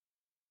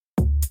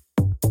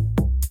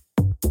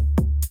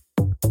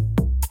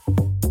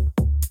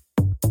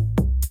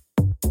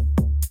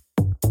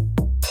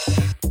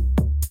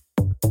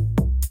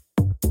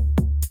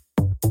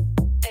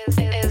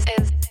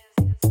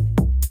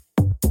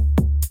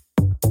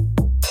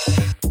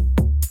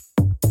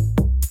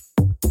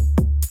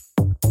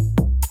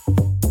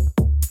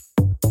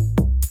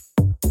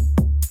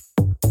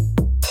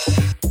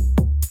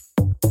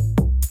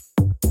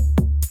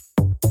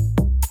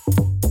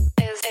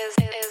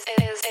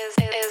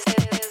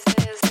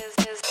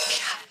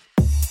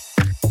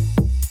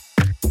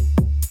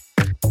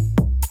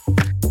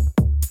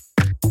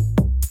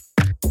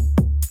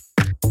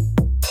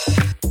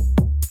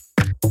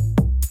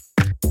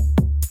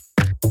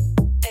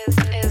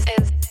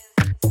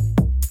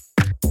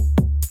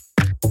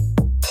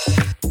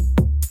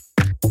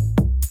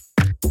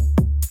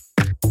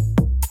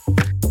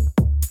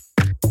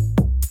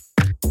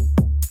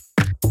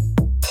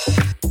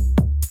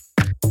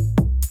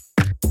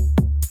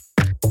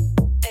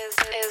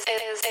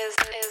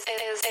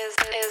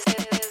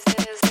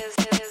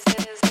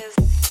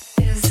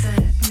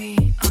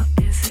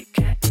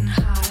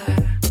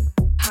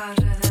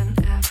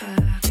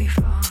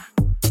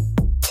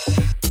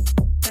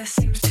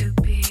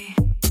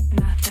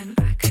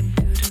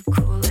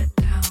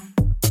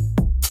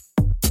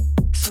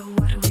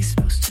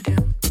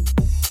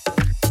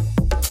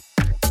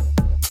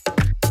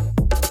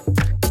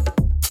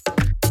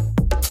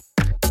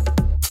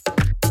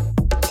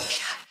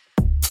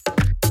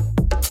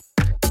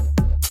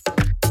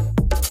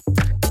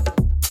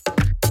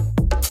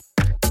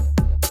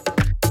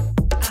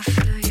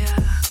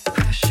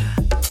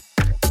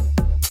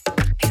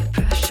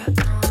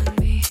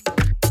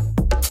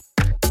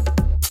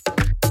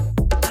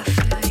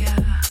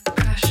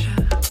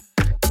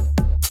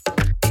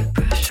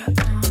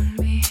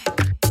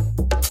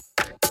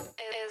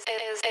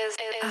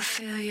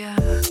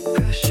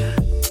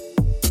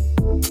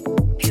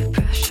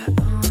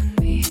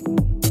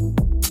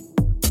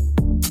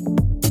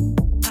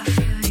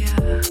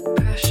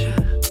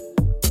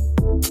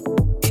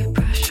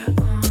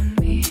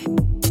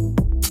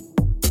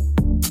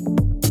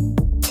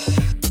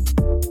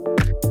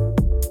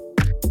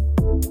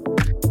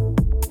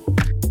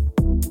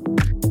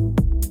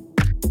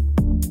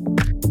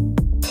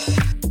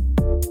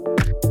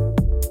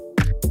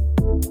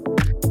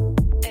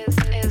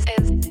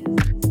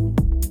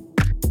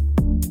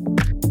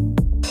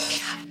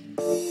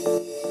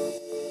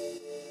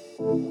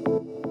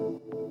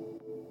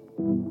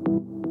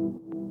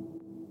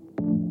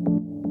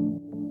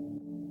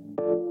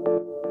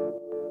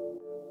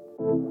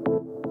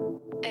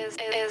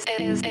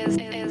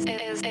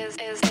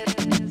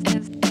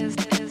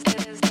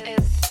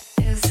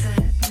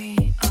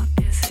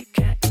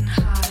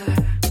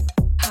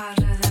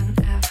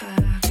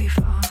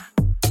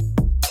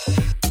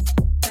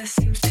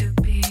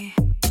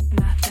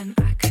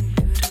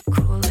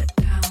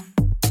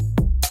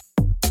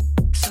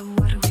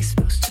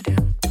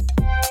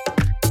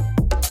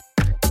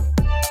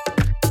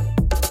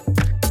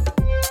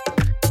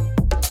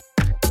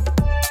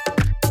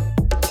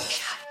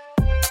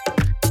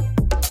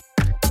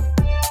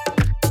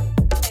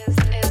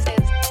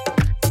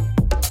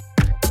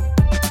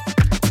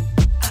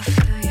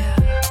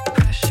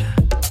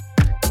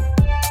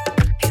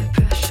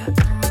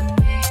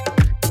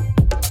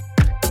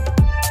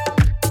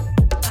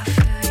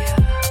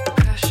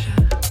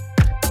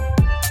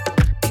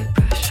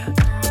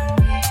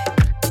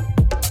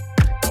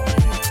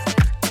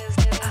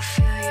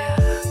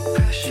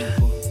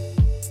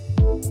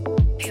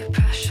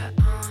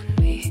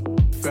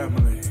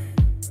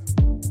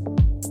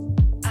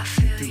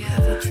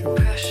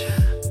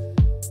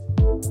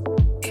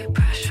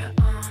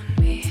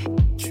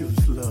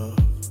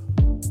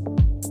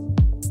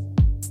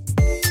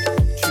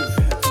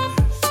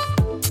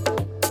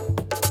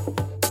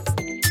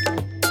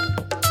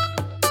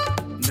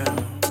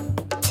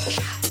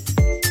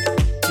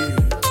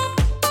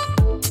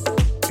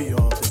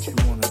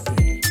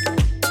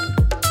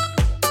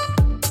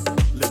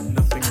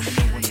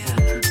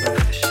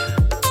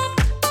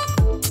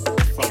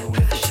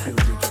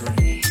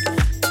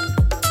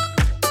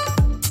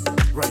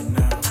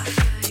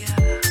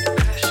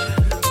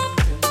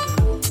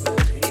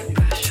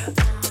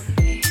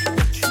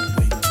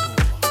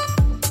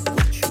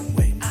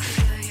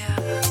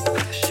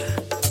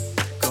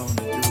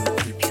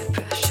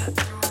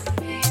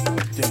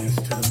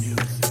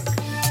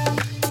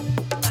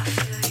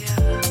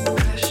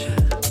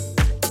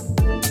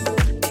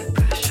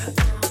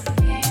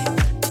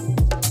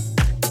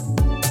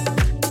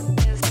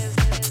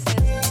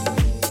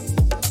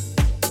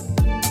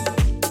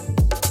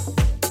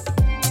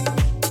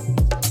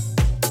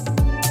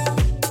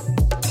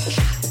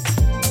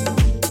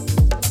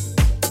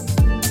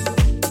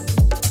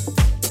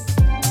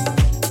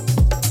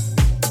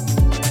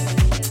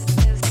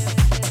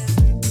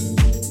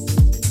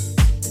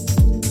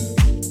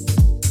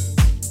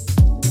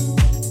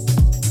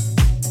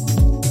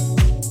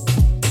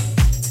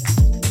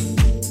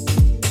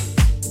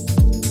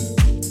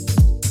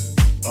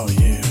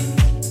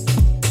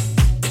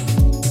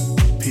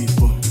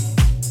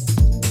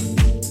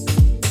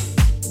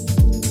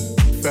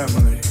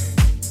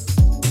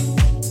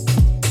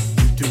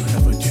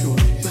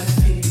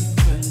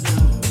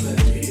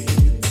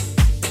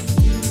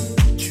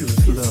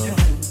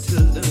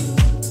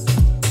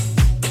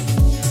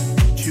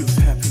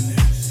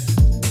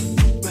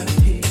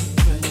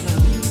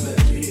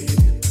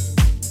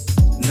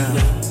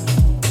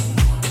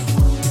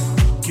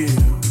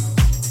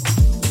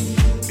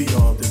Be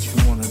all that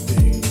you wanna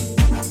be.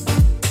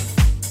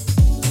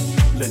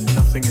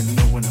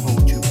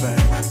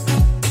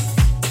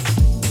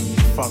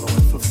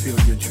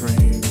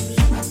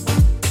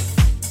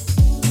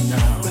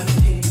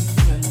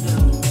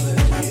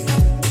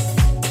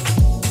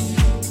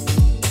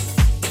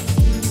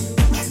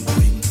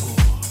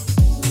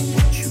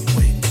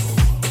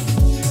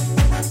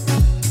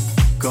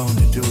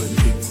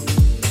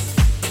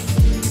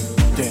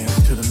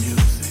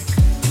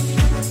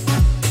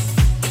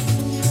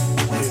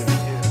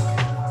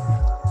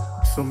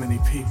 So many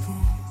people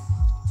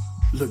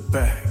look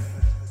back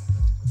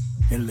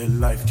and let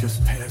life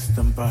just pass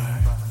them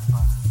by.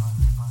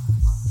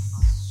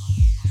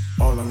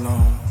 All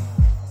alone,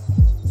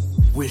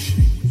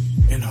 wishing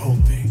and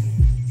hoping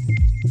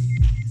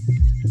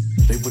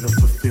they would have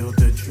fulfilled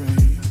their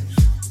dreams.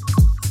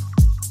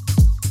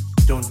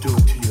 Don't do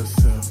it to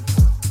yourself.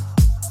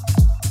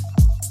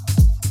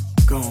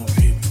 Go on,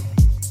 people.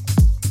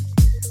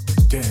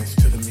 Dance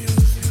to the music.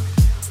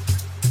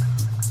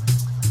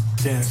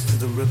 Dance to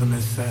the rhythm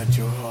inside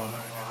your heart.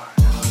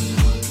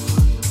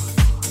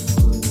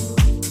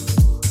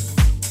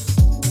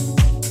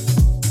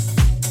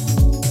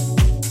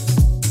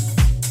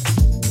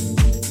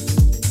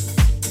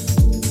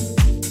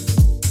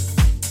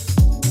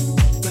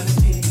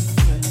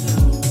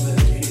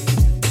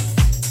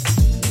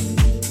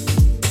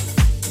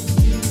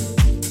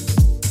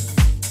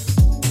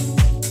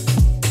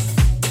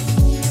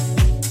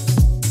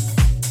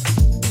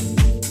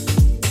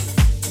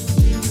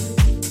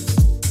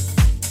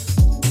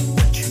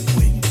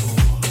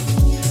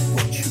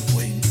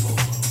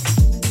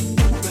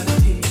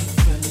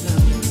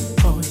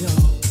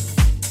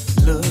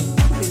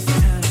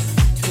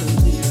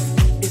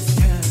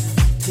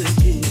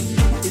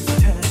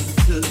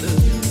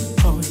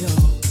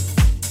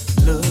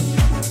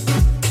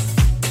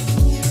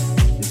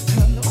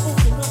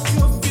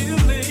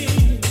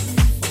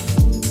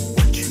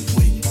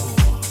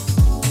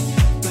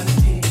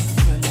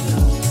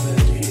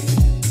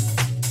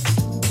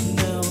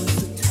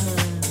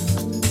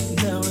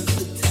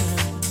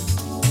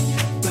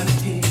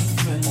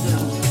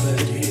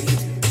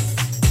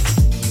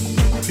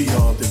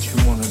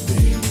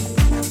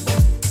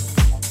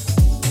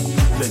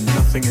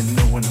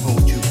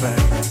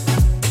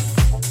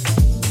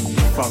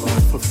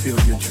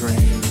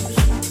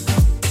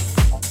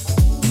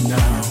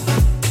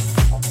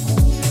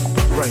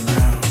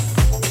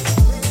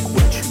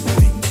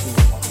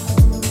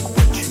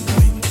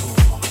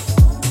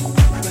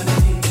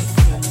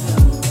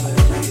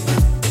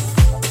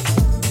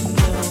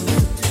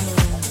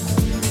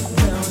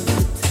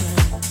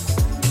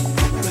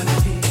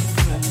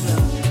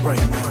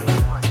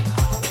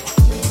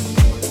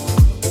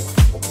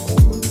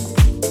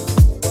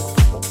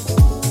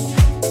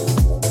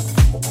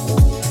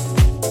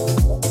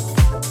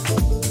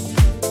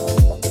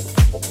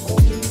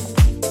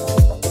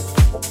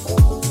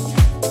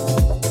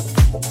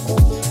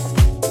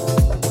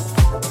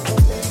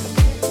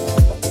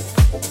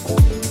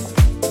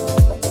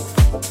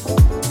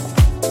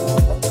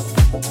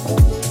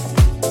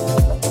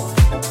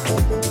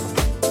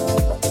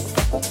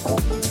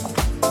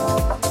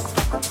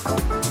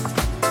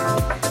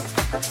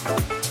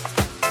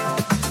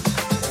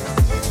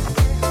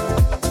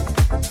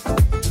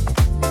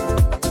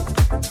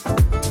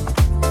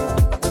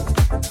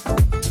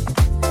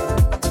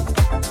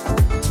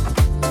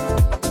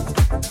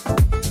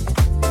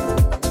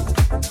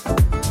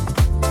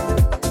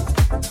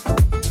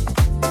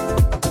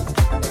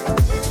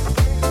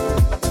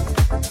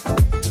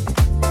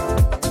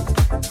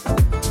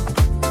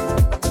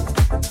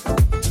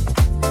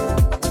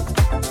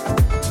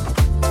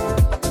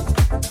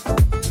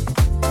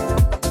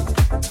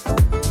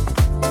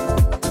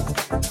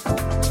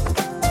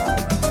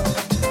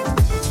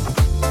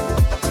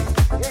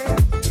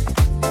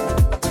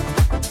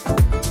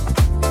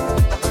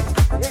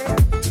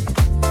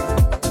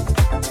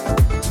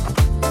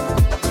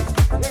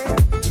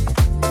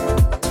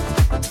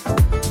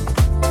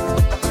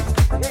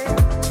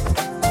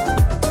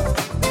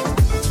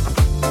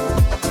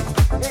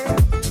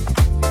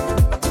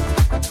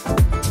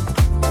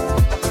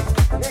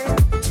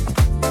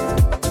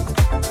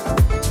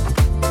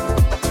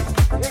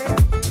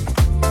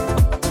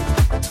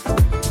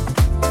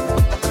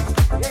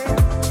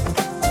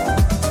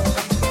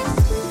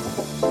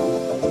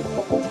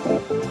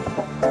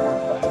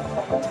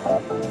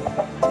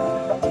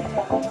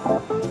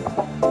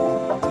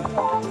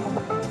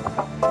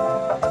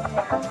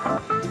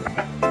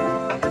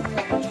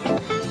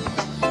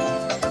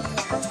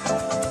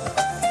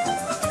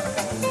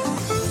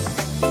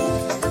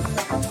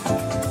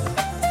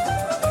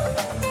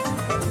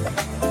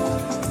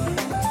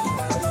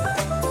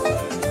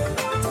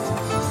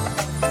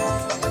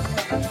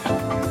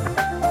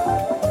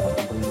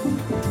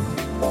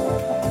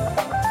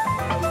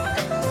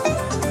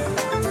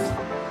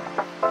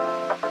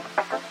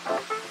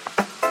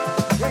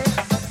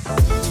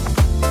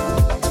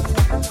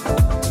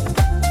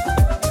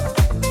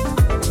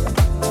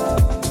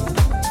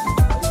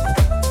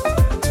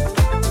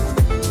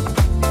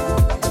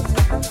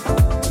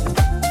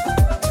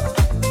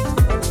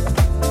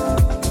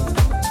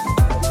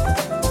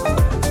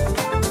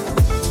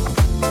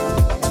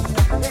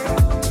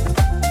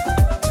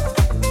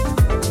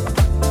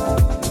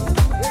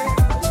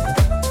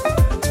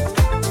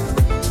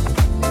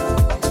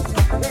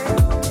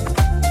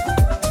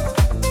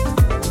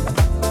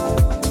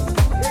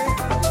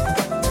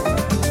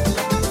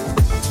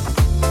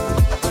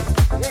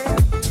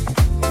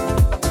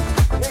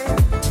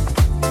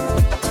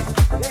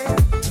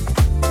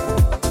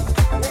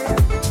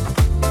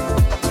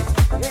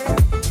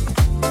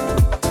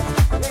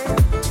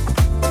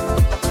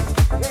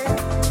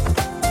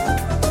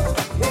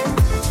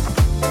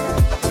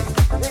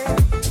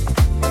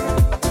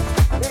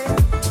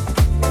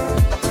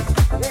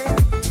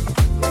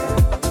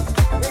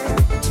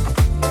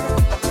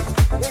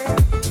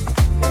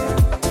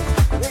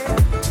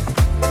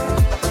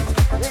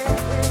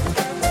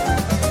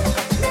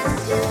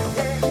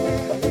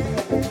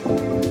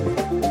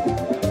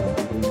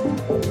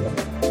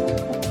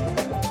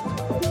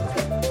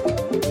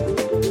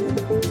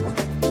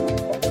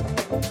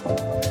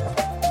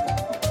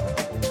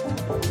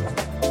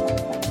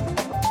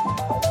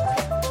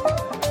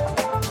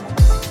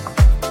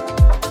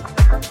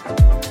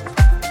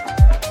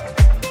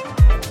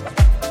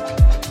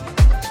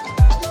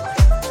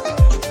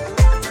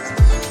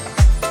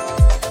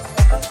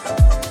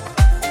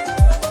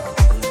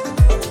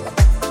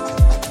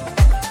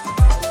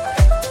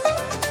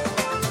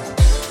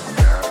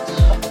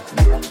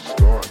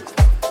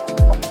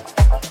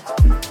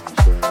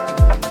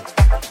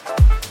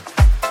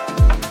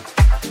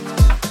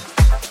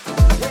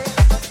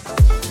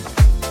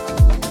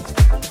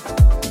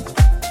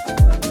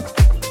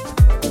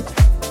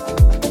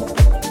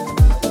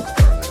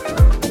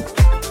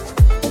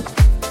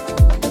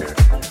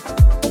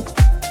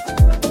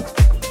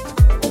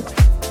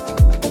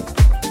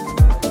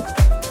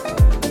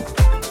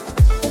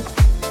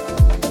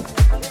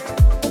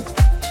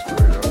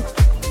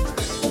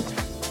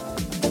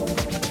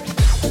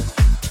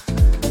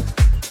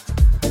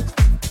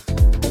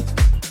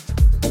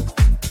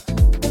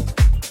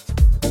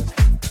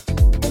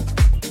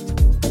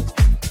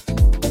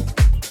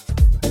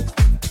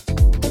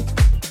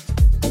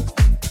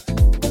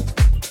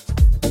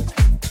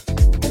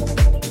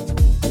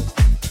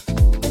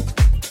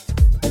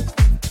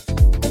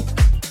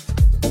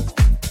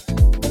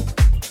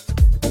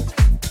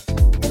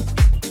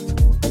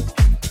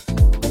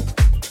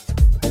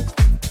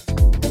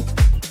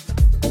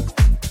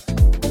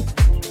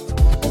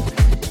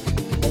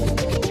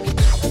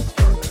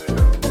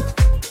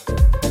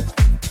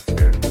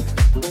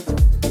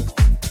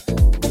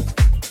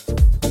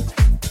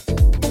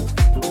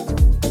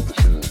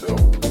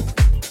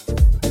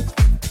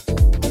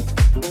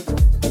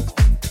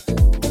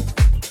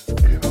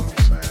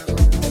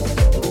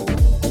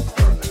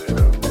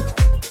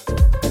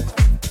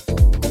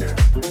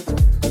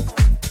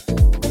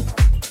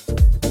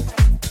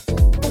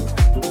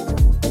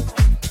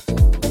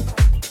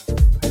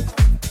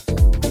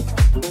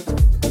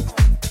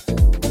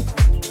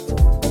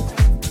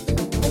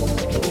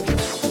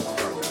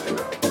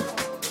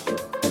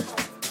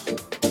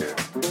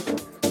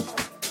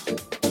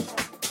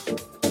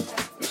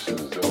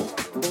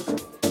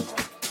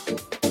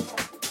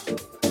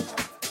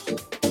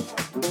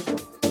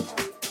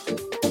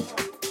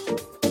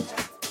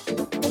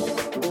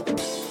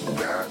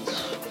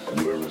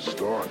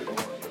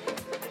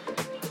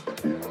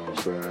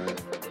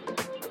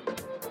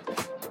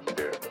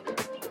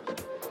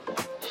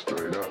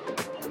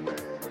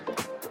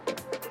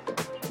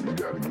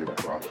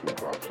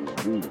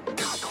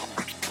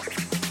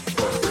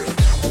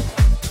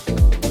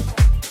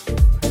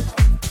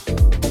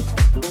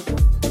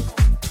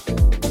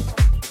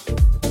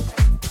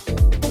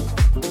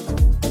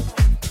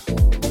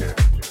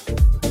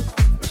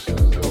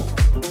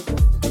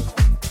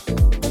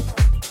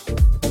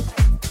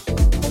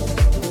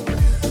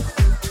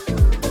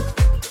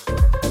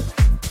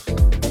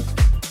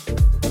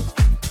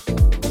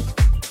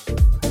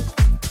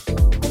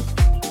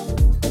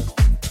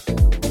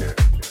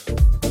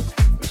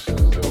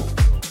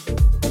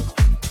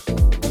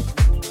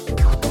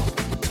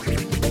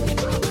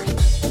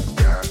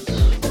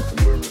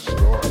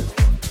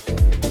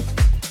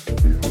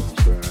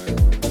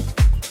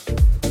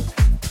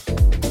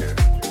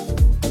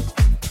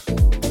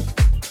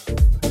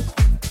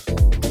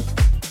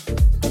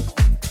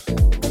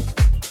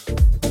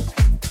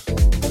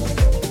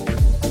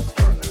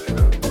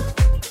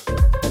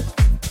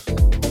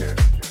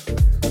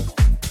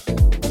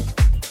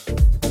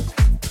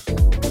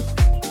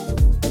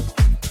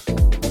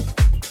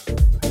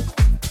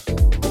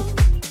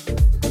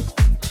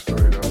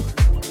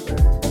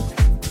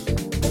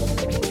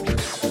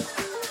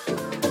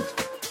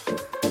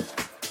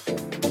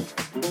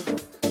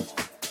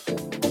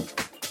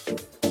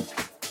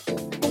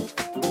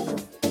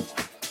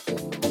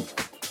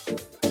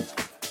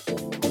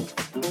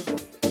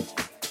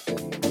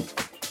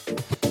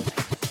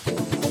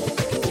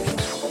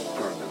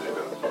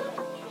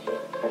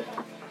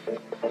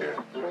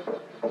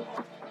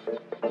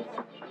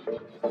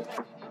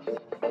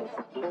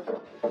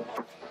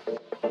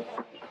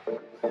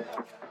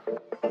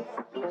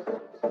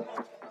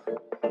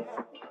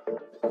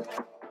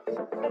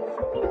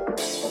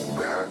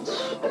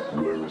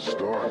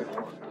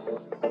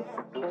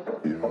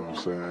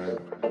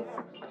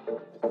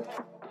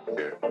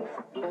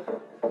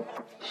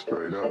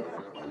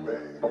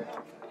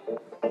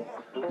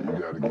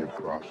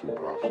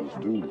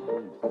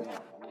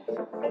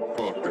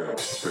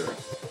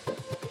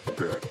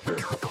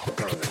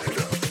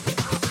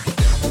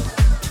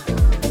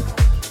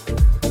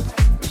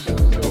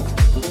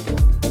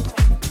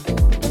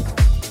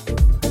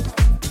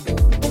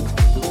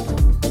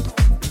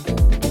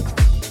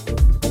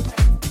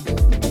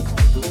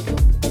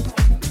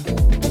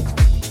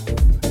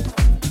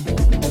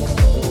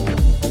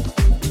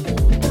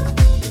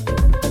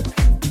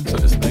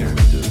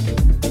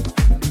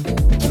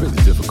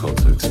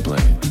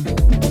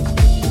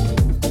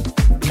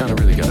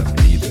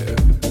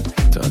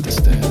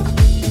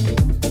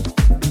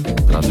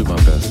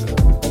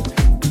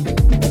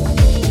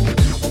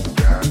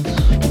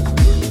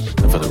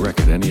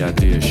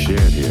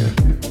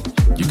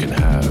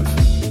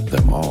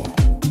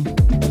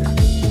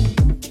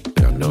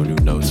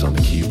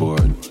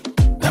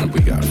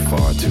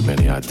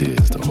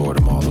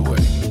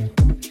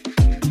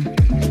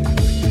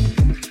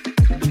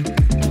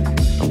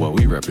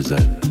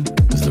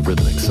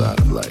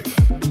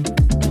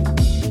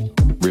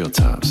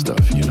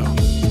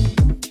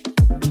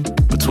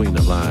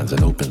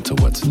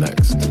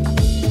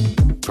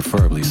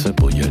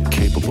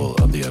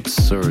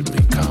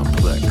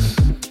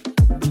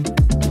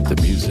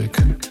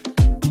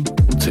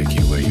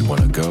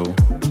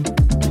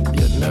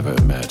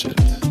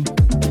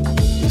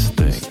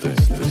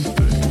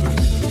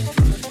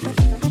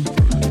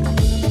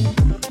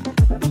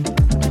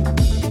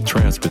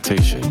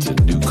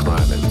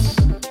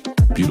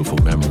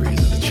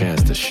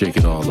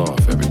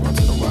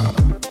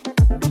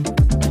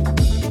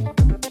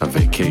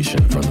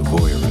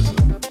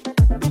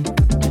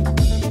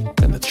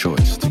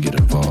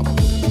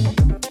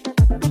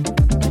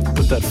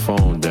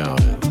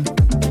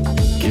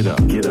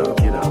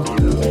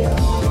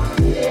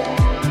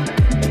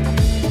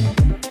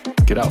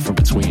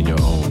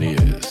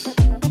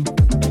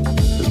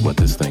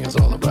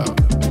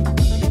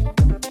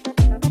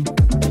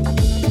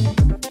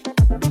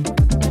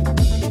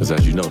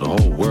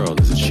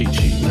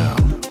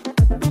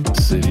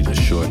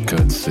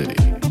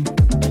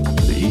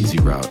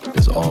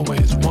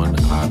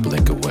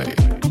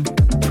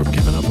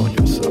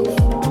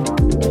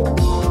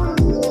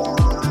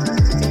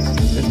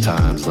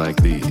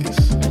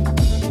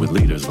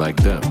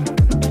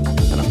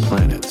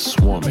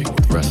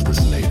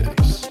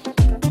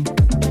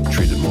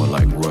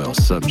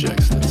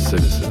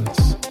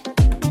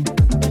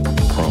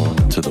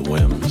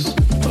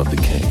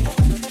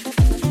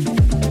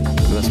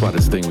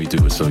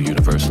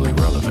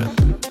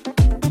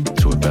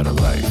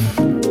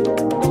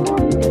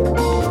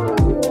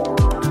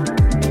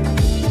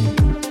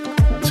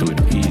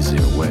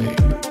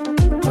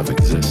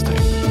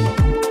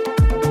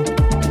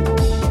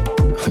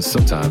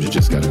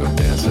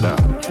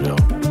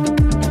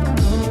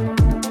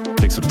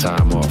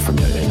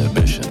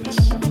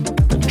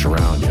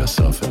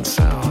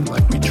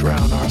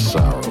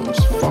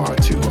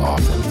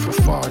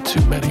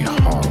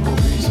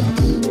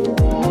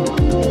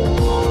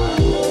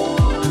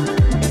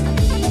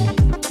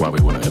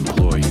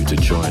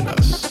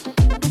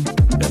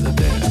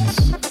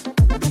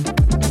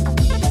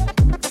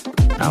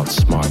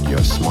 Outsmart on your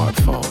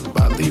smartphone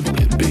by leaving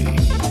it be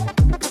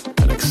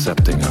and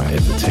accepting our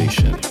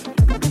invitation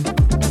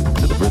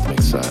to the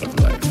rhythmic side of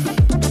life.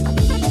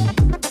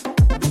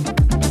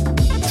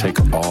 Take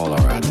all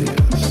our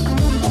ideas,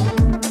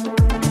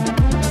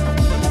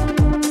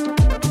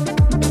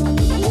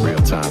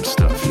 real-time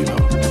stuff, you know.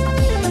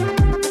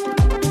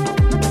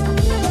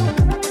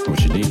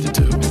 What you need to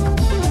do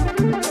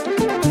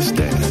is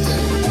dance.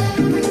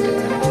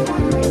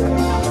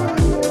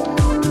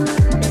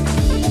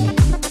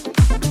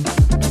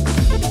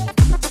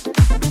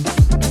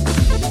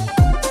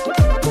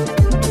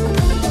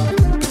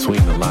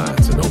 Between the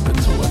lines and open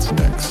to what's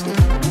next.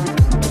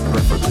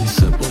 Preferably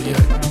simple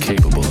yet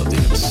capable of the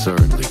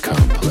absurdly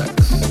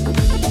complex.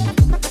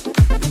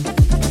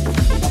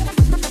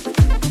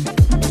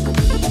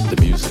 The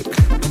music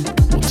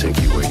will take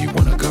you where you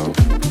want to go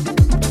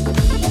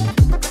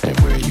and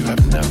where you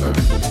have never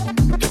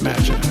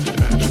imagined.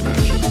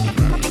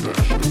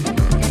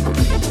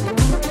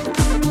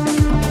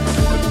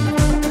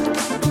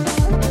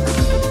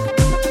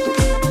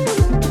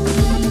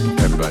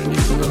 Everybody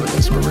needs a little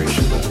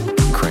inspiration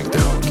to crank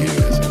their own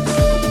gears and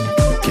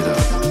get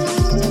up,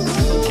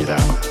 get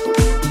out,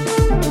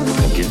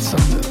 and get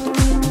something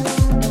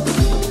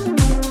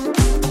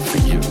for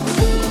you.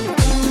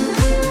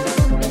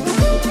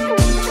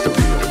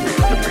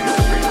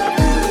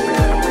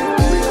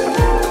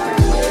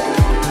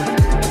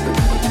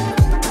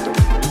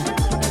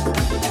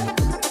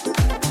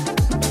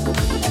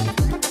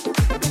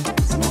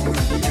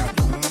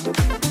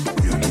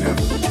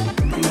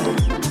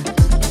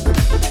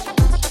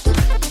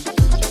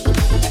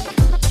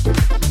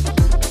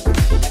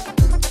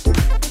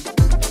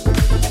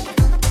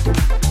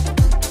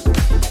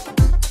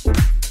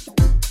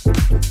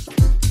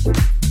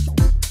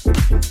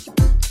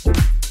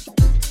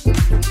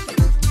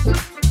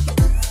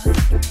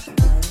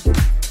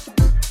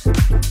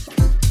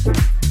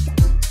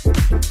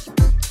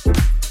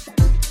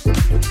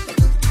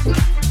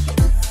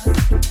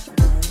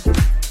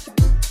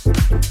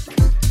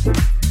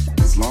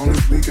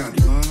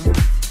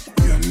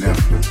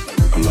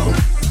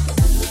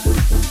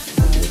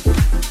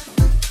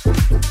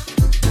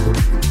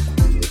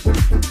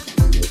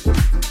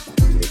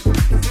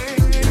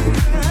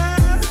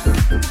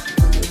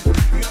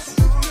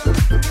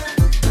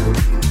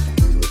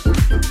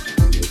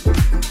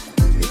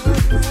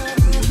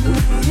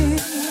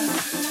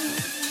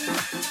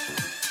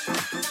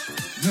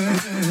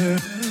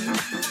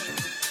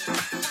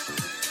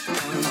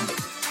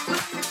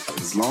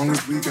 As long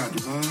as we got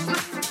love,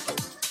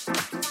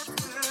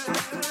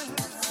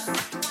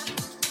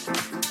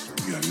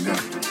 we are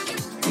never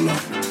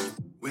alone.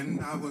 When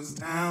I was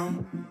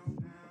down,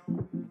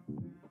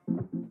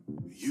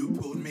 you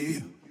pulled me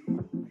up.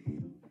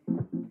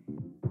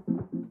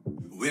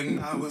 When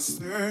I was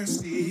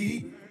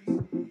thirsty,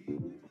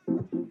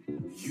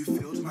 you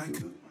filled my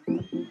cup.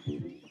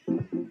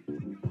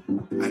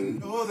 I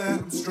know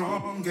that I'm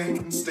strong and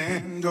can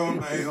stand on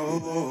my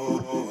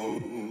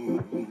own.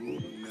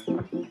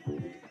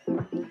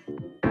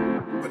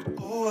 But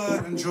oh,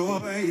 what a joy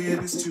it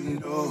is to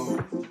know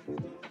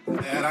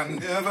that I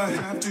never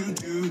have to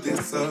do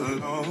this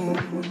alone.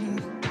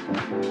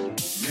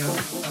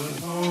 Never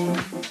alone.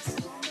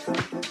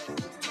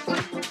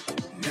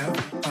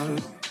 Never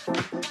alone.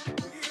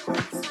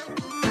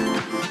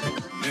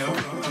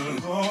 Never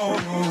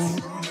alone.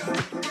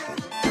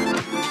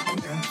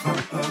 Never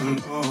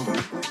alone.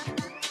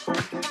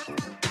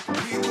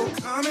 People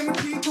come and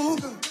people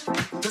go.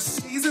 The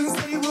seasons,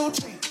 they will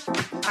change.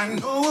 I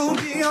know we'll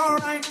be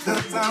alright,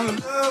 'cause our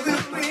love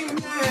will remain.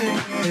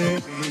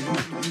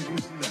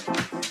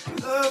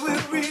 Love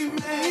will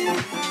remain.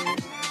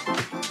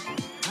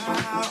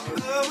 Our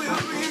love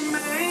will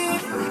remain.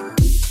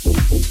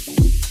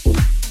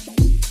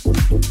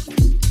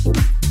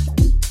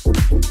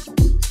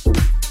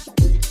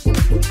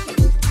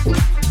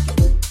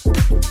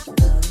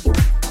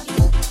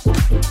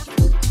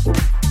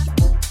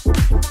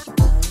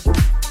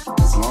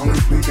 As long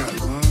as we got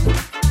love,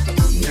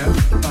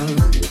 never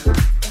alone.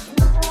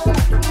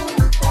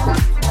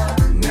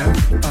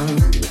 Never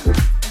alone.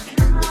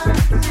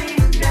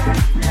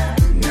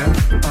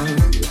 Never alone. Never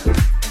alone.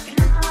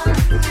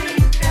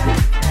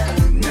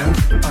 Never alone.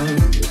 Never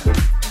alone.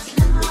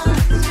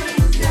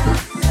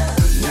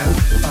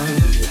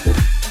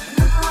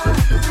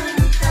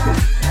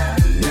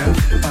 Never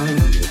alone.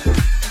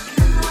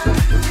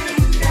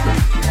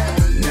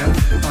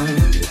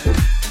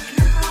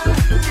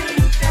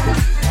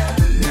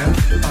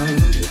 Never alone.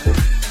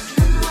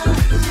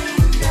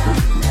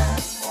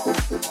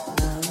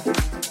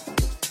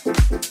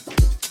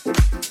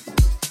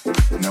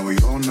 Now we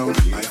all know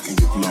that life can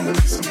get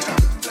lonely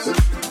sometimes.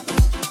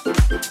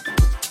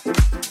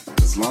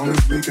 As long as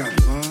we got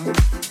love,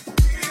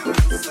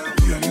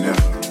 we are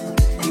never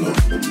alone.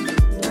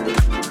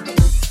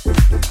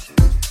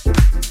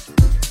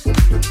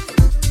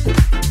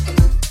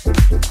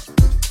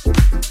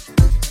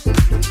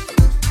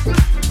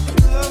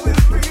 Love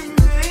will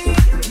remain.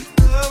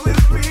 Love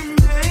will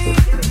remain.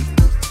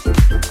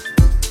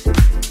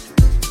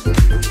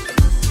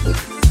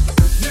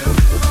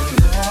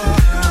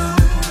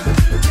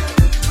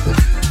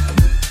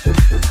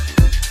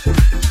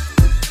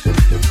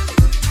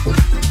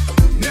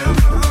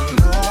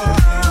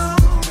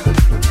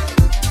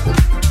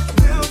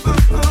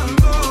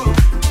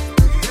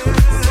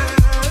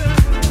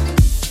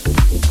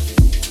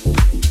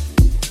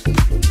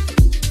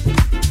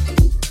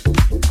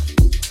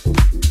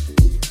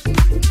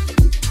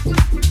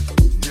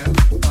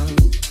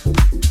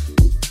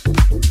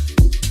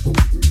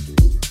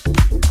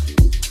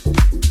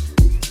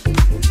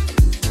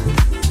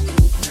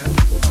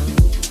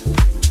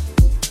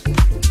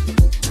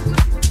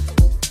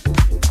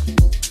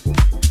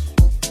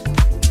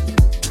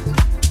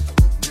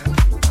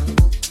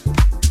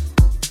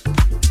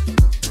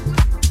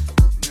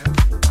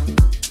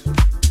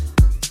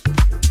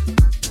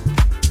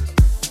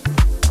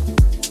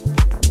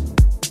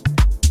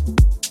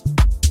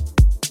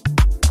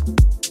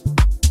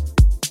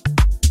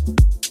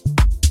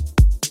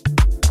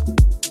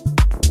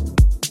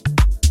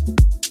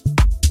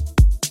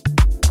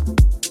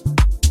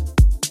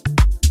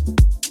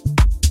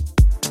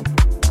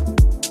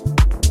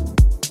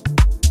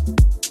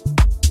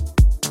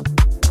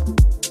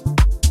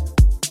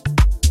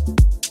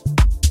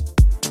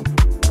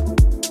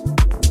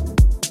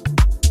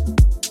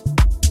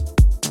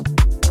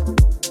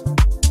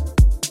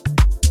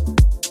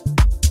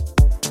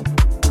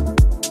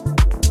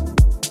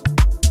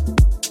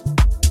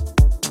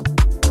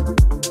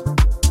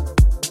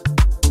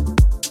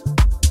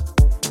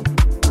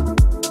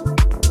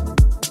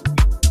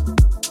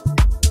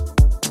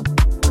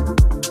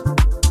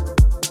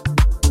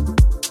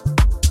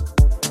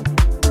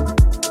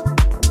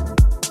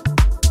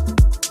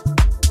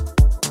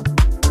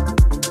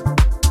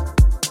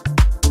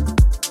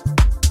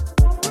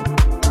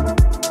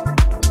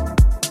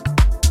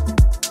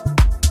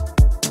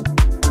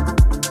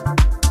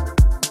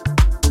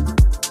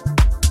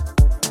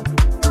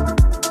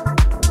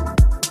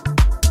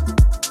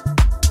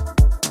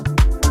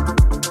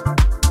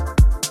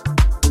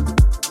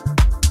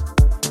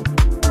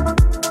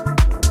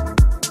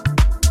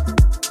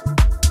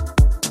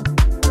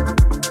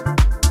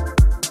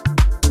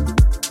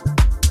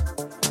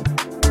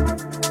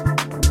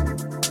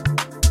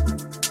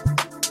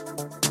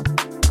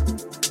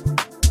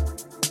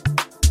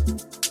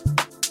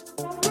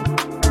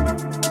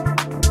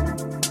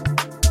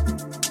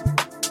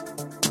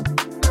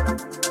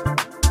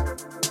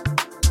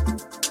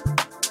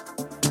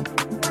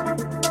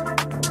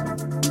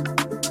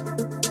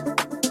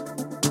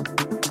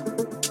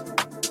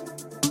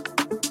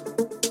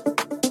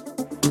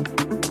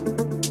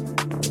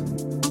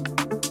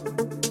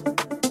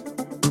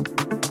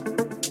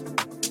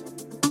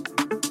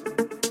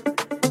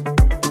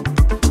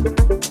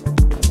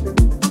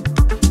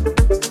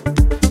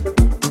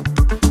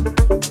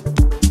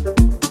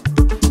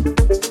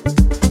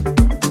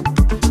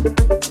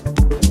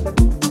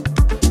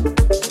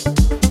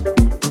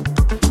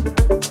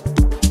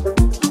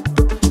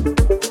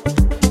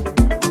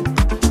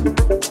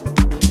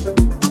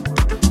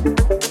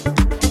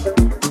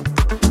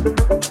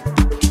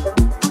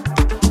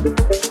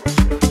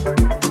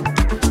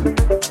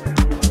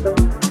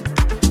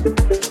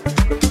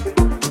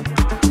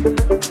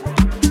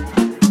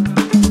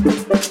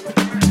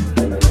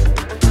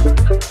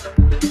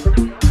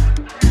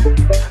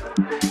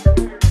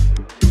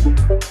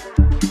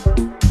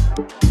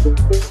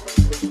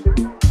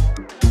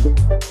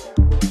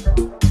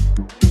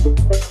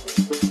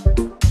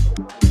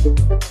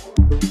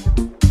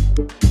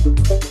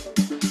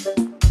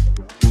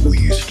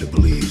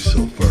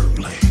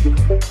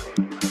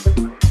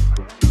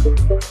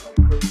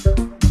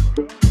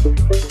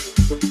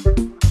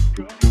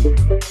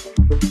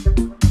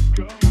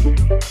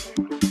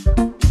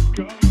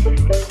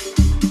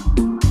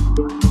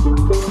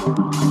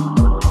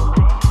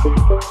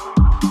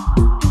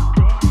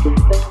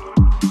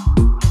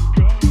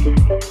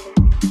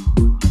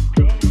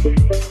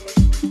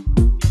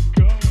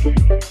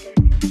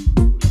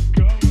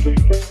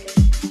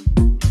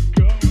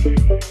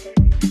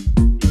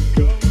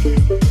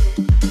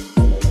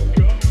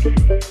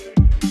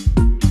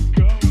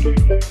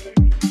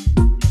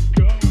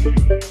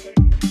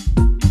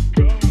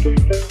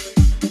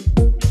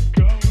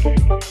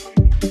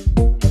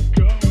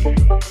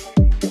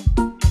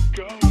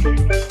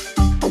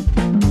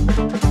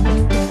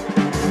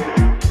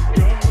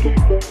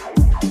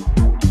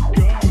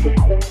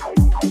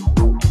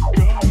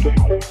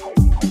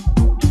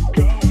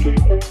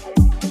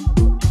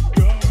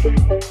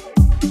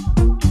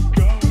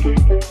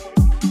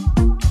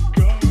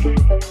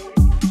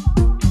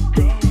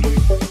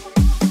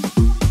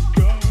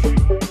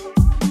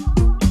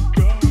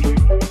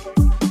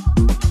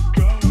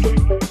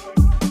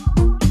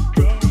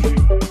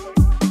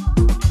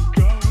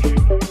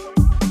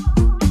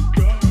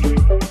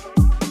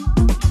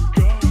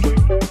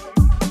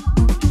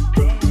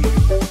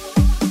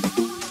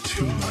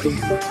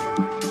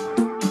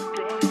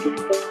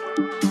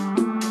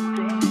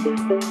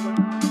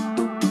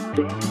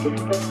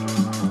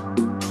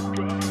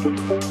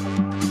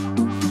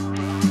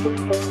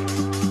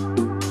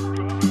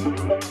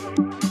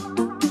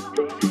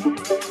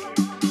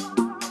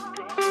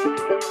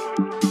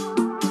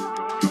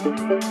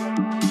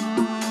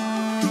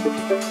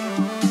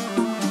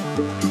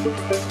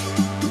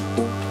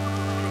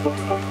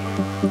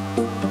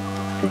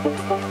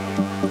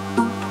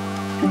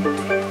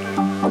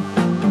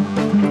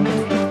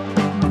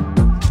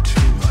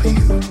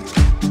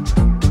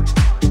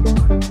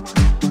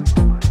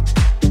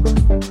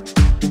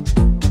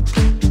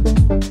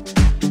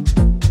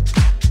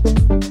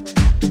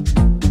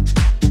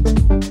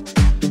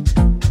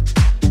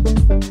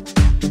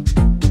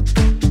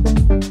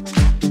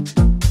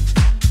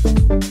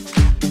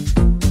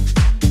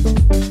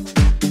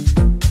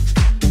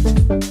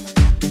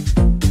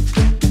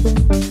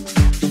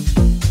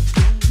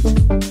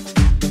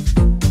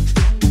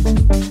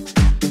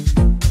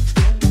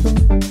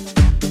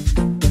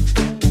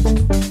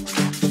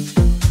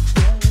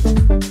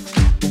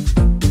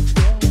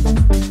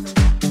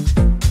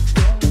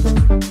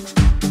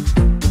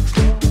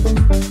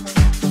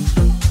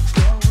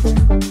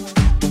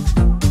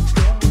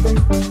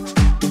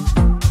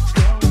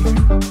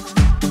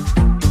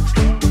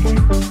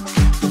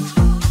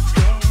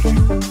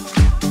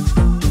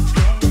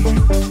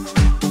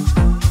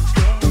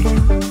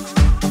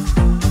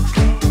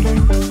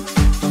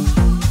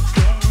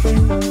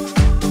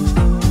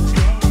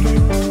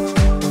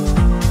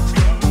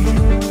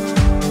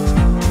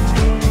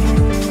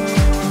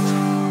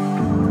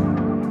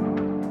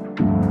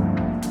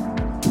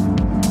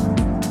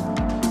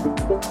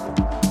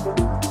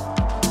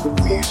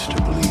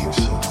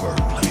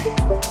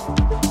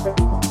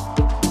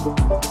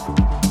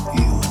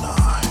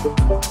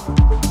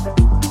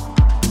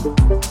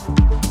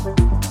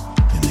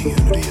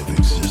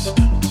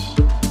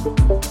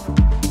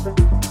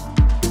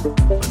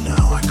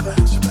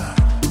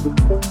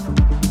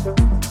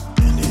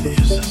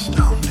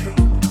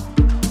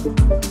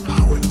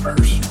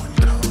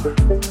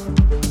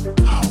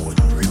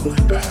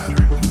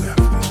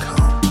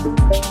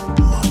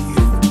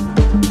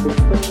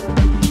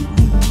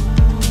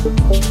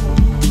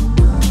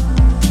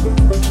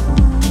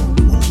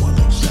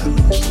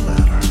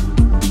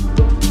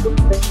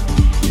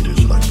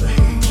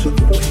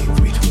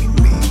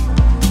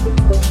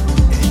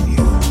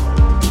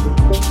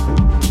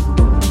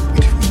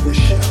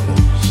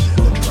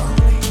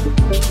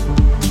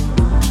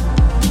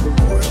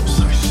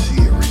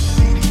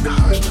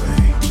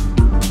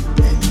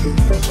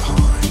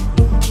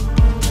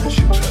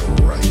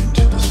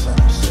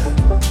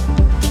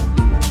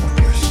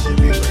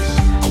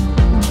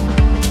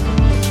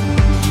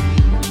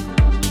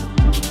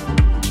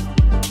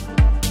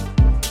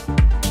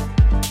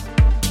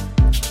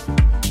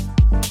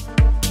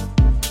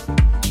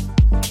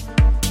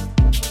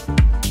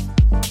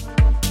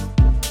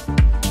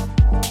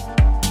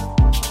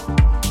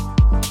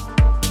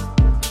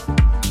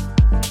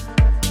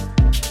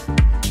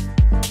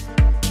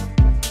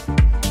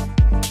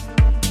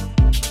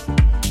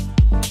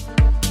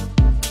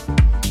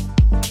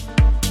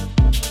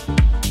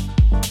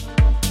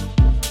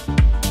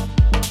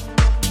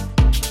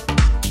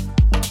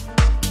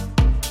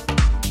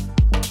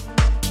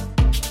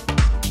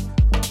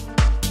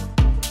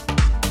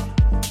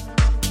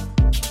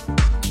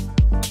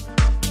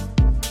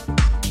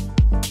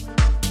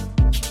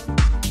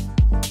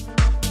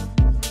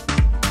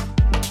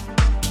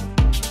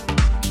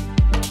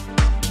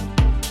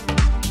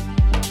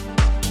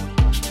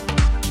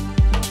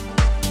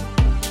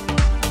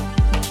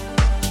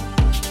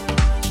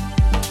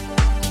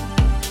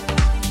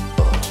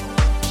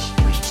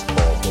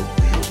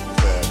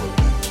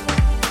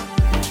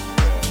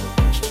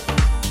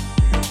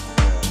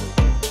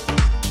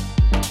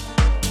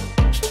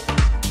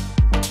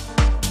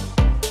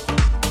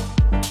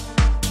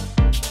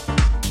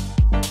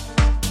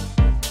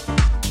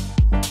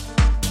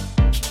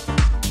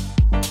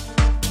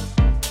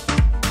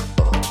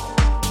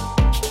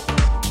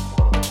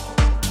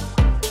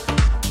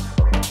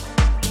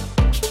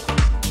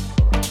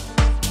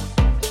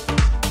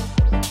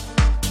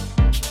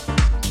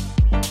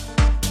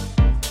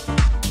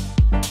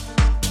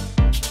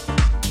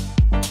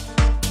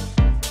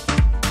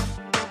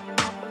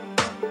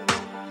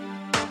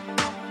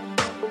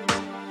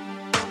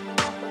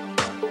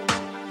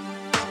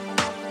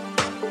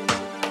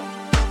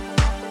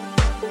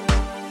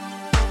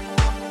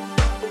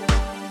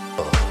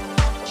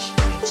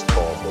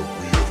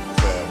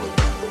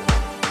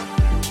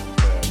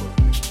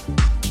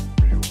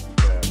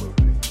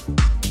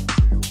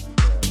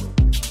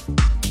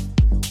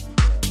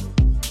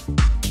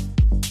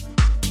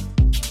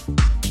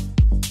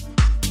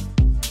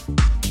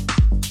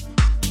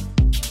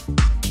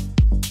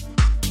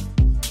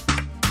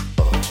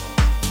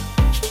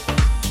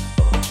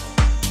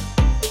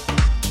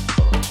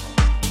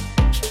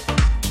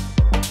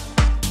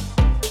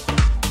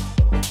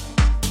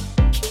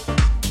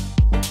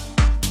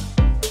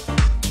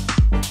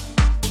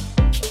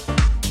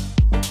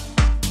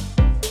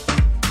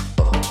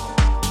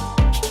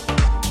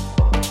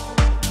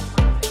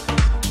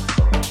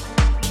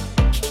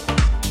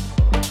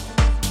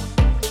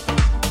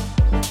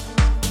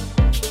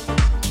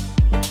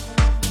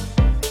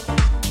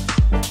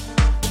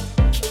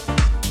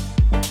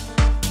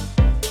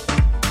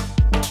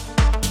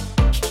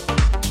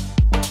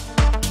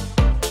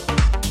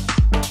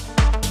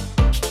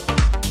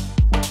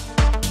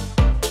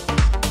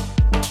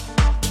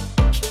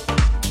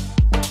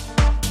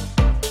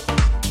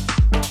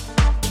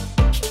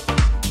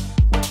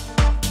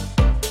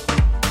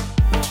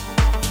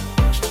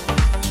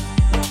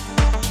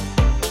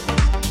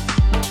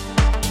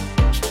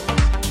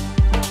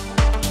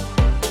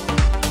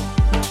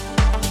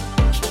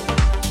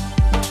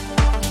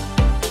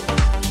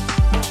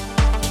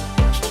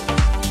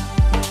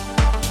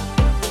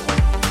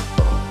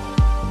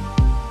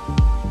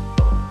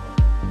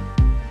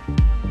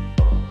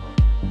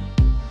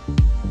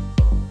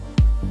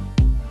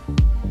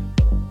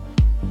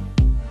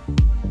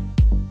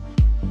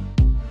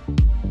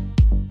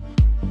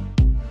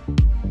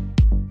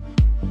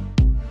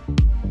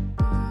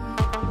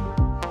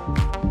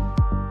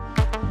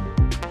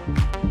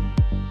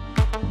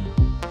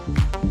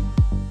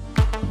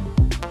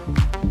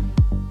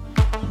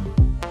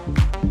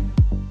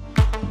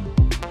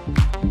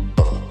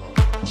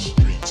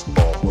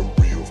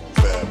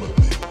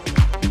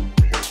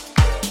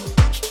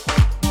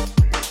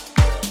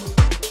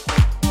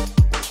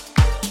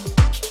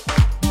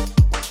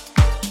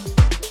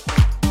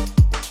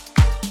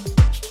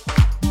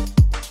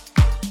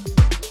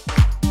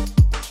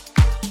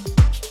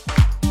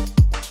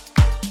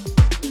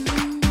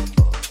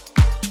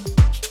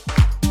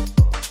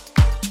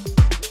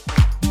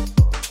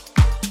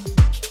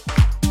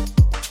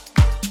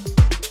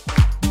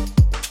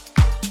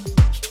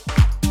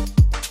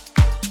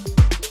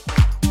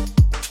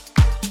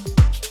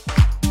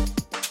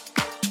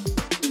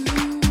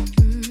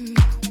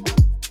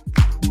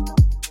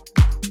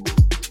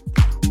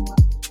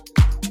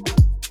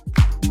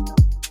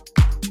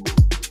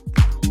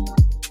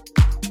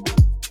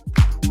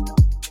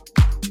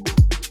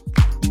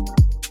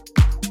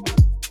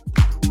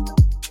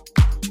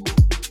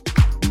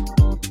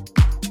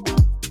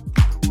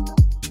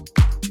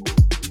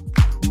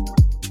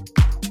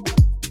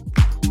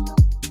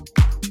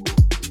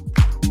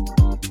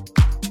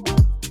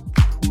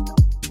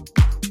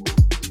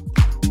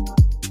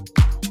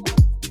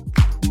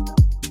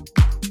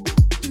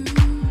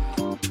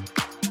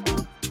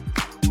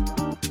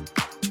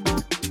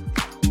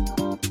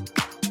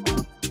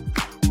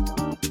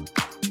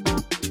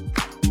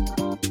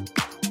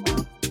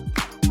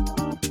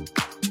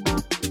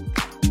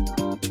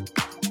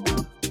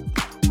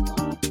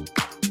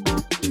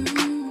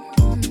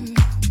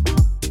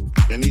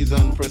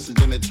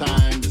 at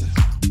times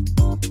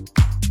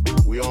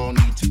we all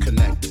need to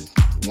connect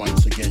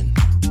once again.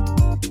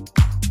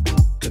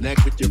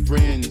 Connect with your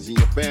friends and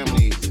your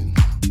families, and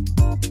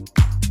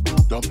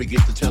don't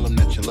forget to tell them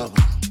that you love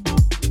them.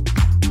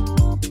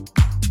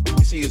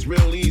 You see, it's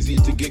real easy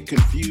to get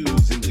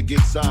confused and to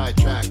get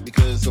sidetracked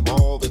because of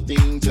all the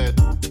things that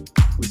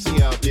we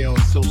see out there on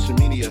social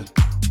media.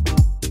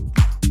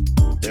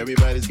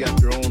 Everybody's got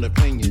their own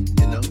opinion,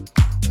 you know?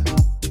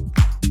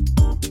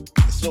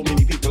 There's so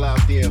many people out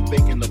there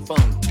faking the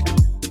funk,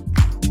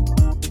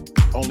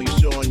 only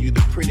showing you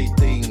the pretty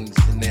things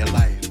in their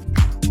life.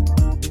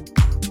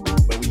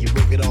 But when you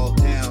break it all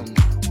down,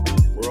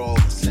 we're all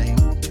the same.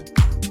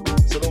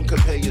 So don't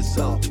compare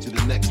yourself to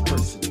the next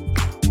person,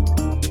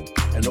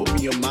 and open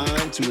your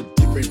mind to a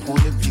different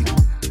point of view.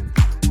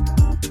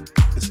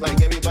 It's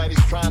like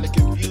everybody's trying to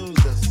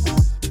confuse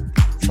us,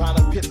 trying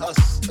to pit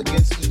us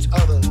against each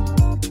other.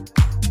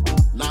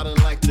 Not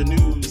unlike the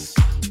news.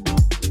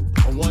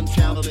 On one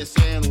channel they're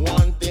saying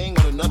one thing,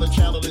 on another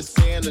channel they're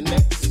saying the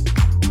next.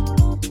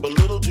 But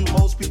little do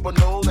most people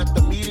know that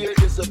the media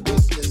is a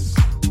business.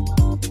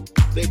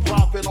 They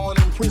profit on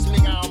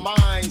imprisoning our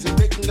minds and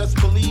making us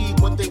believe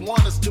what they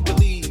want us to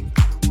believe.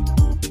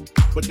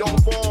 But don't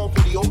fall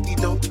for the okie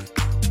doke.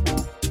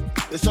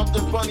 There's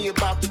something funny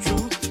about the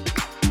truth.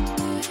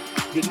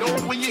 You know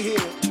it when you hear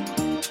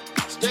it.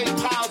 Stay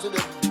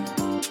positive.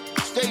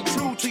 Stay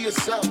true to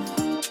yourself.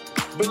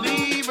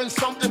 Believe in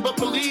something, but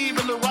believe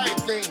in the right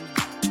thing.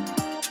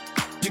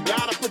 You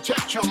gotta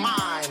protect your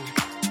mind.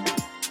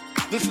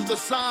 This is a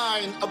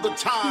sign of the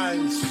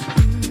times.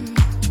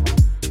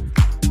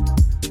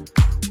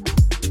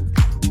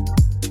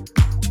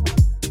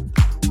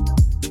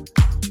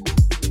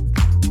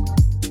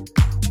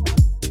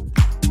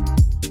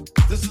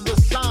 This is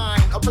a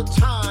sign of the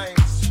times.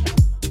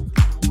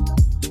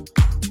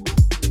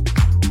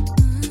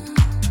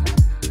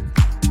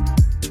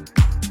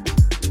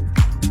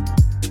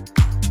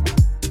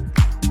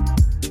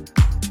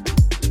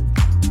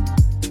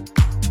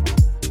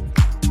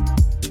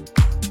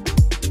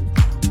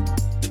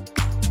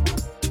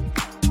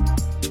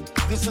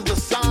 This is a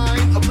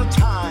sign of the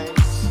times.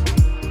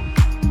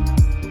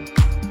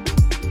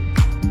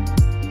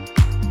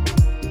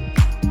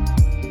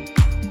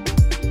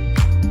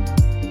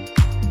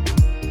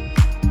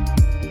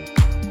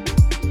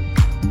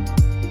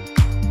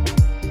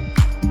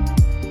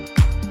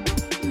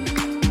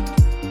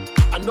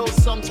 I know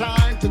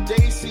sometimes the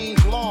day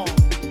seems long,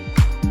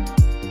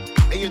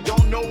 and you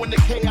don't know when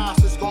the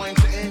chaos is going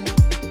to end.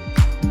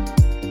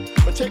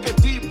 But take a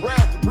deep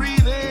breath,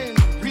 breathe in,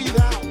 breathe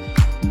out.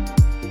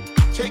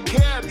 Take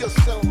care of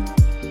yourself.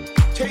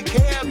 Take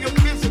care of your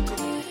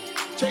physical.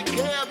 Take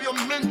care of your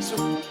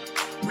mental.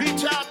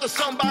 Reach out to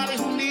somebody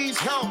who needs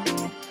help.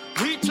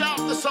 Reach out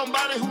to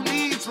somebody who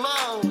needs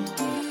love.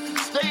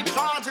 Stay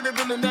positive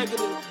in the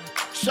negative.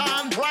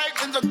 Shine bright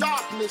in the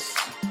darkness.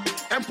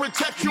 And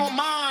protect your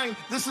mind.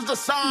 This is a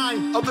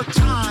sign of the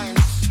times.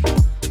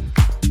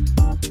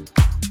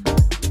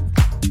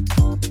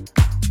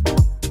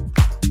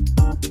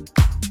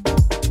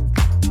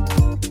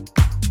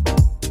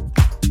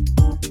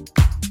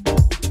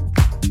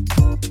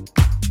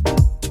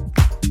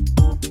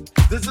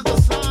 This is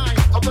a sign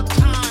of the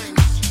times.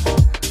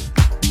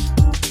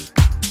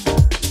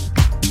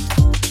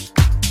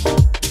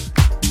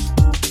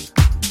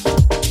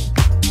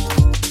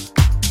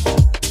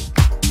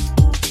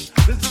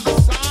 This is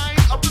a sign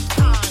of the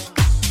times.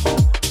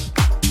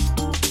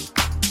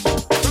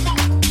 Come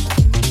on.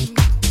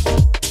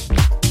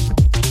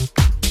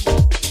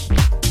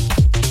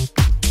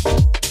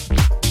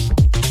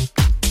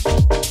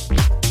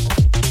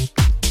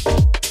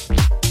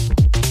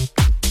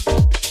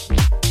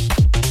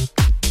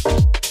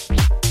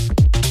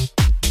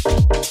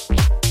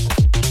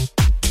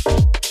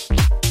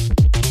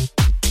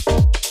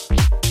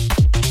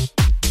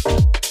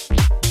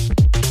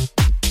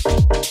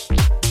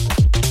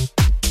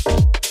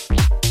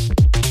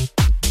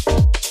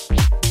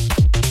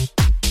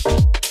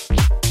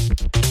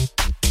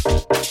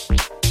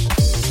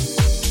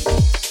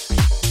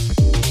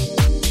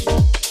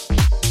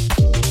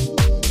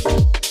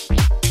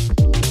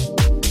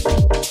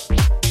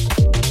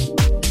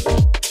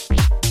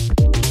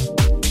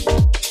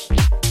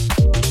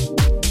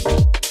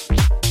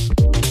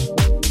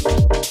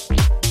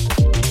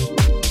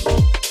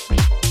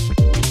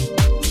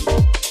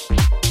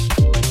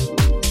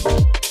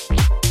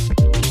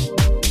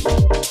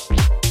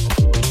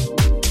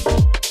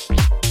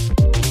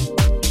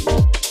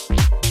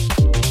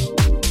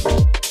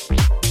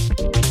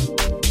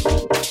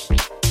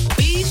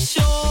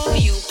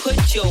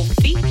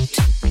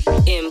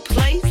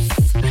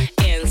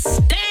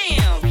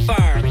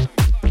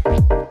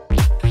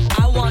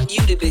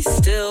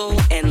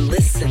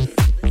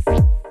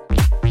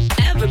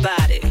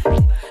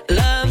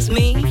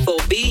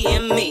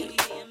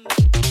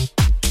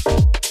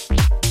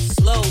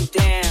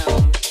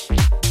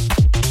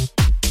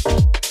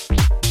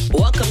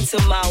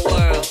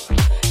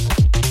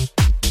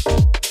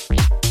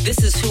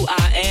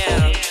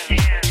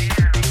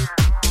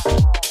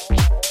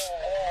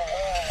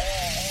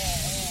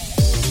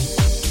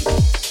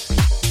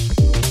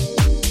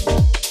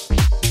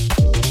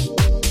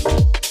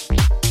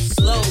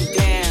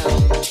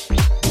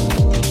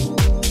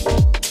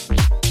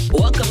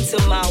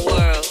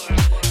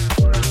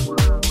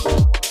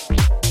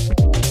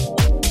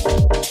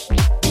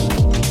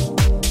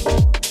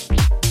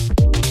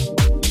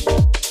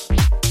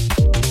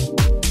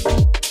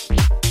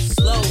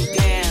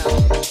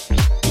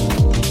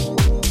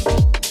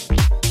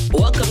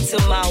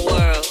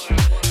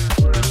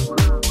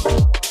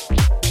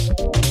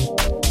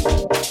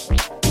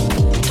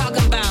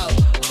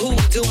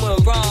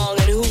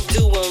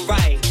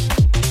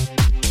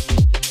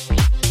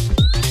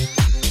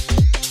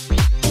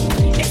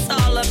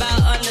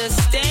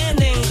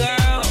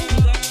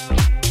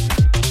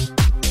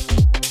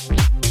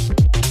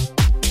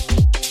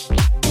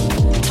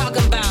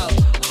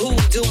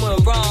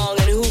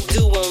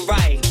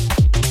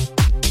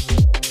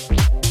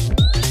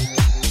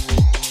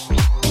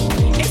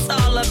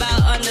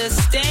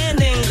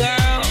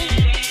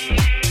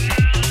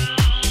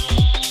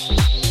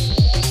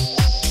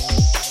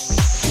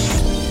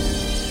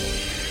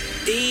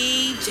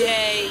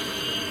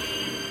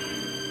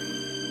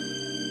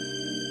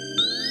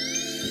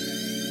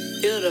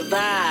 Feel the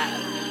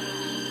vibe.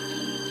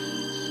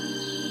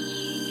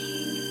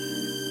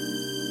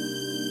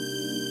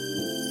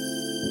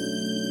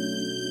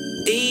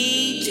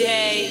 DJ.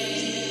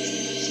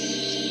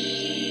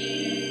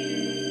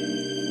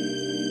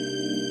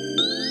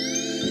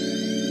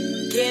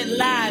 Get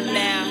live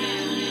now.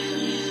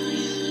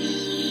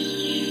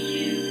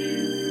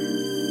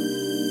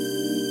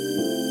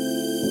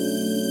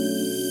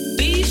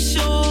 Be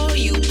sure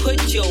you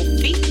put your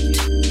feet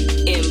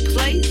in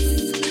place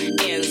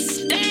and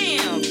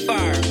stand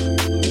firm.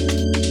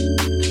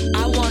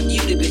 I want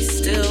you to be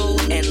still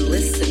and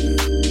listen.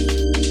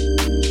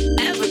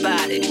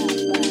 Everybody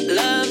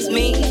loves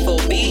me for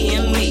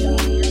being me.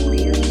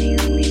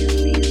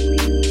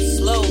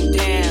 Slow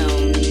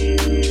down.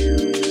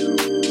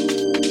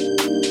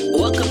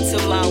 Welcome to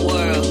my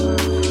world.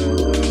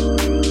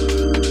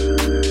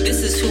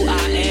 This is who I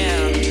am.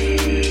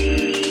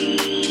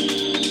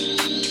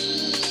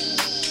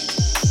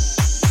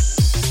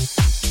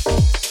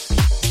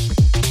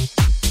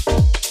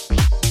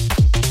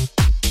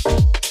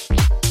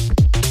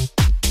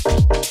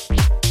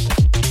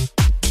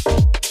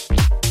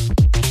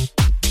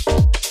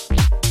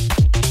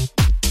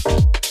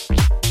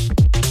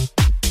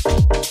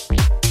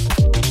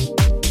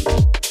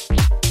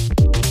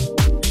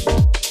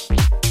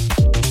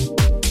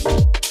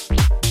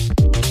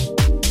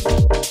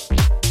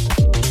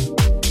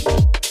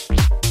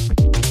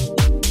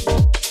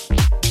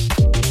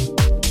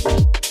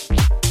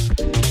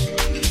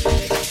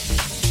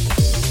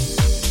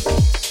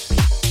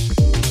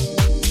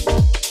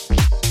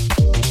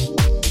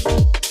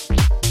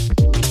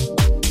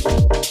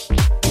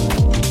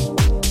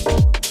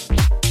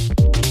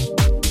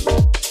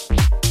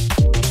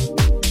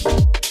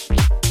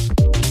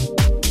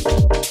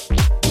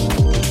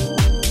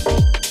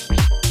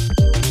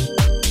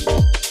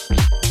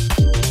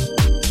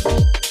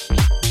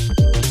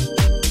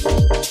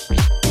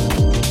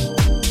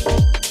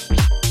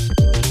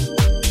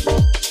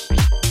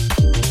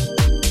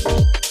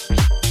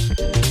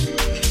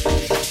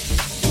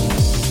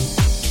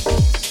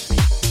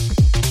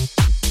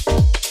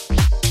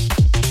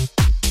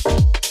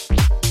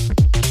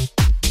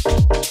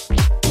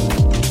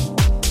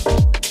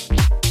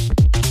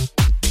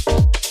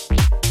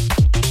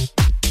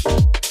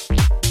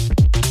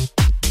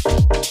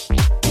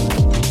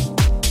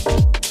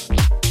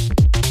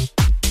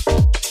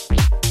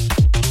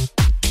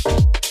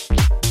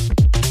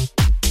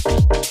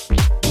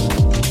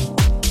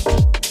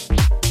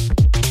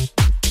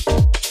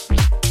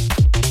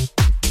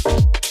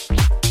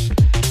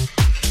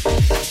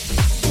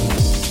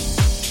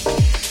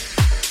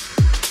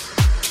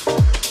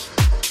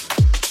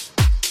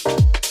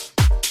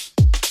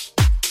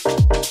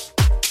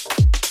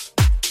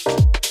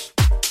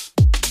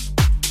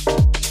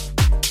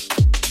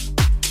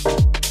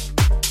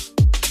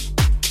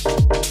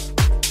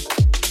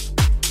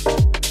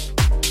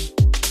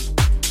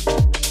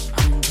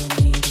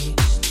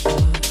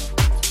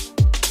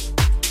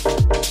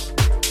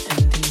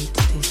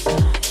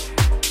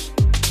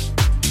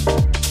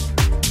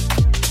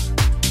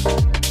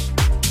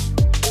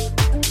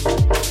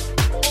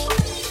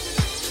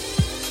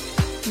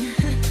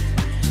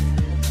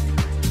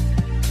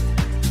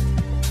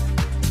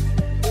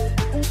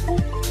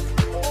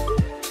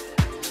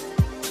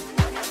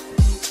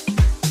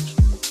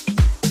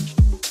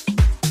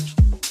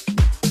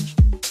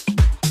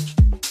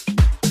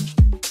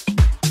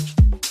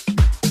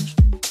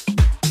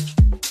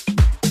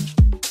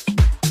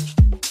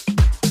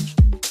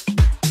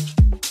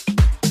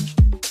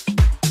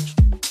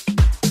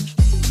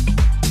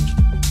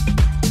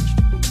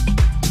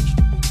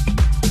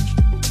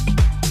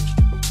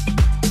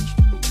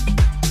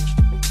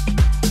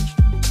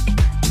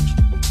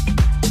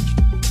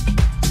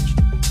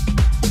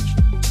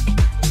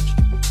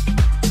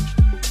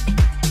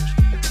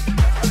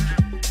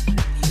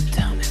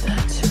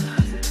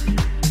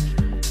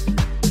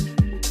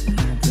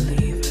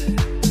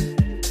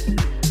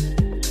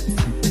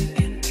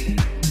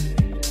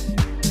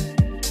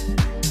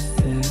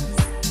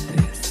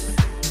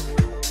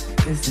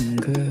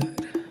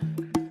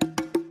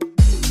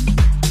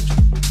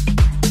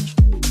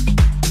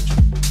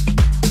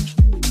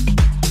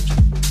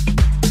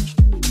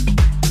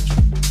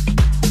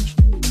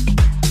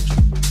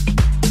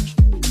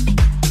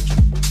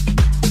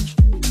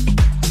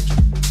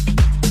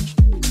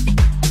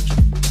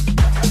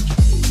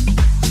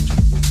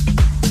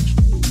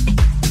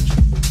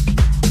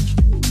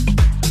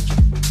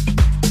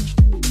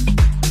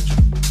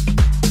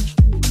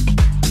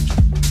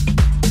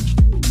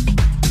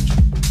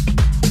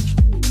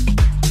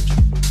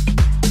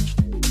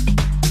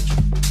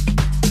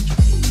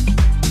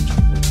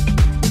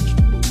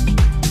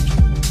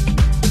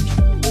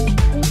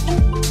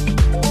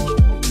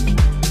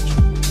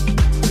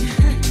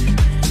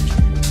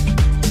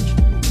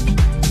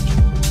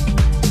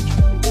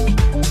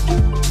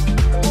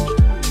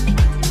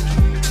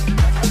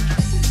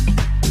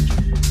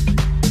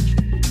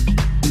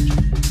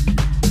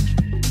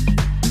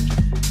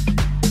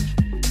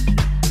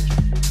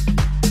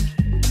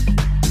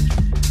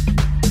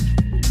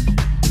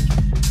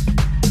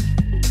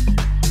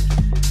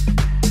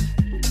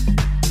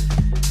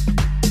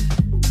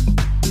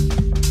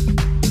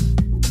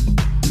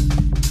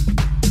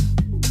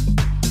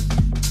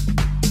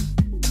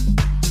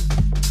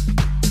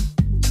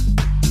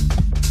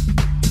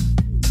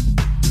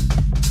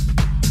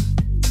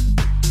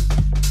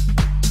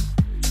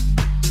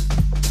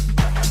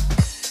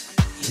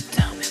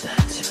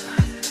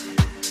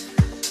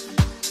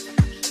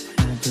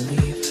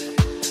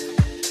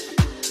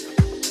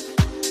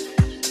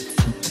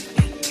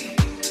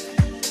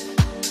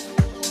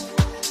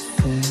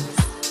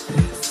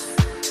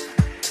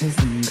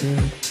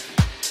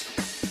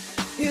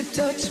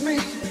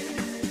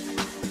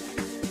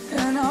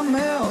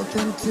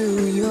 listen to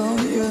your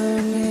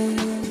yearning.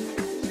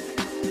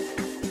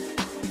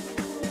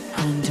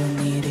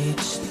 Underneath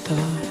each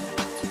thought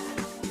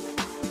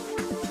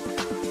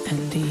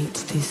and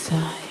each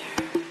desire.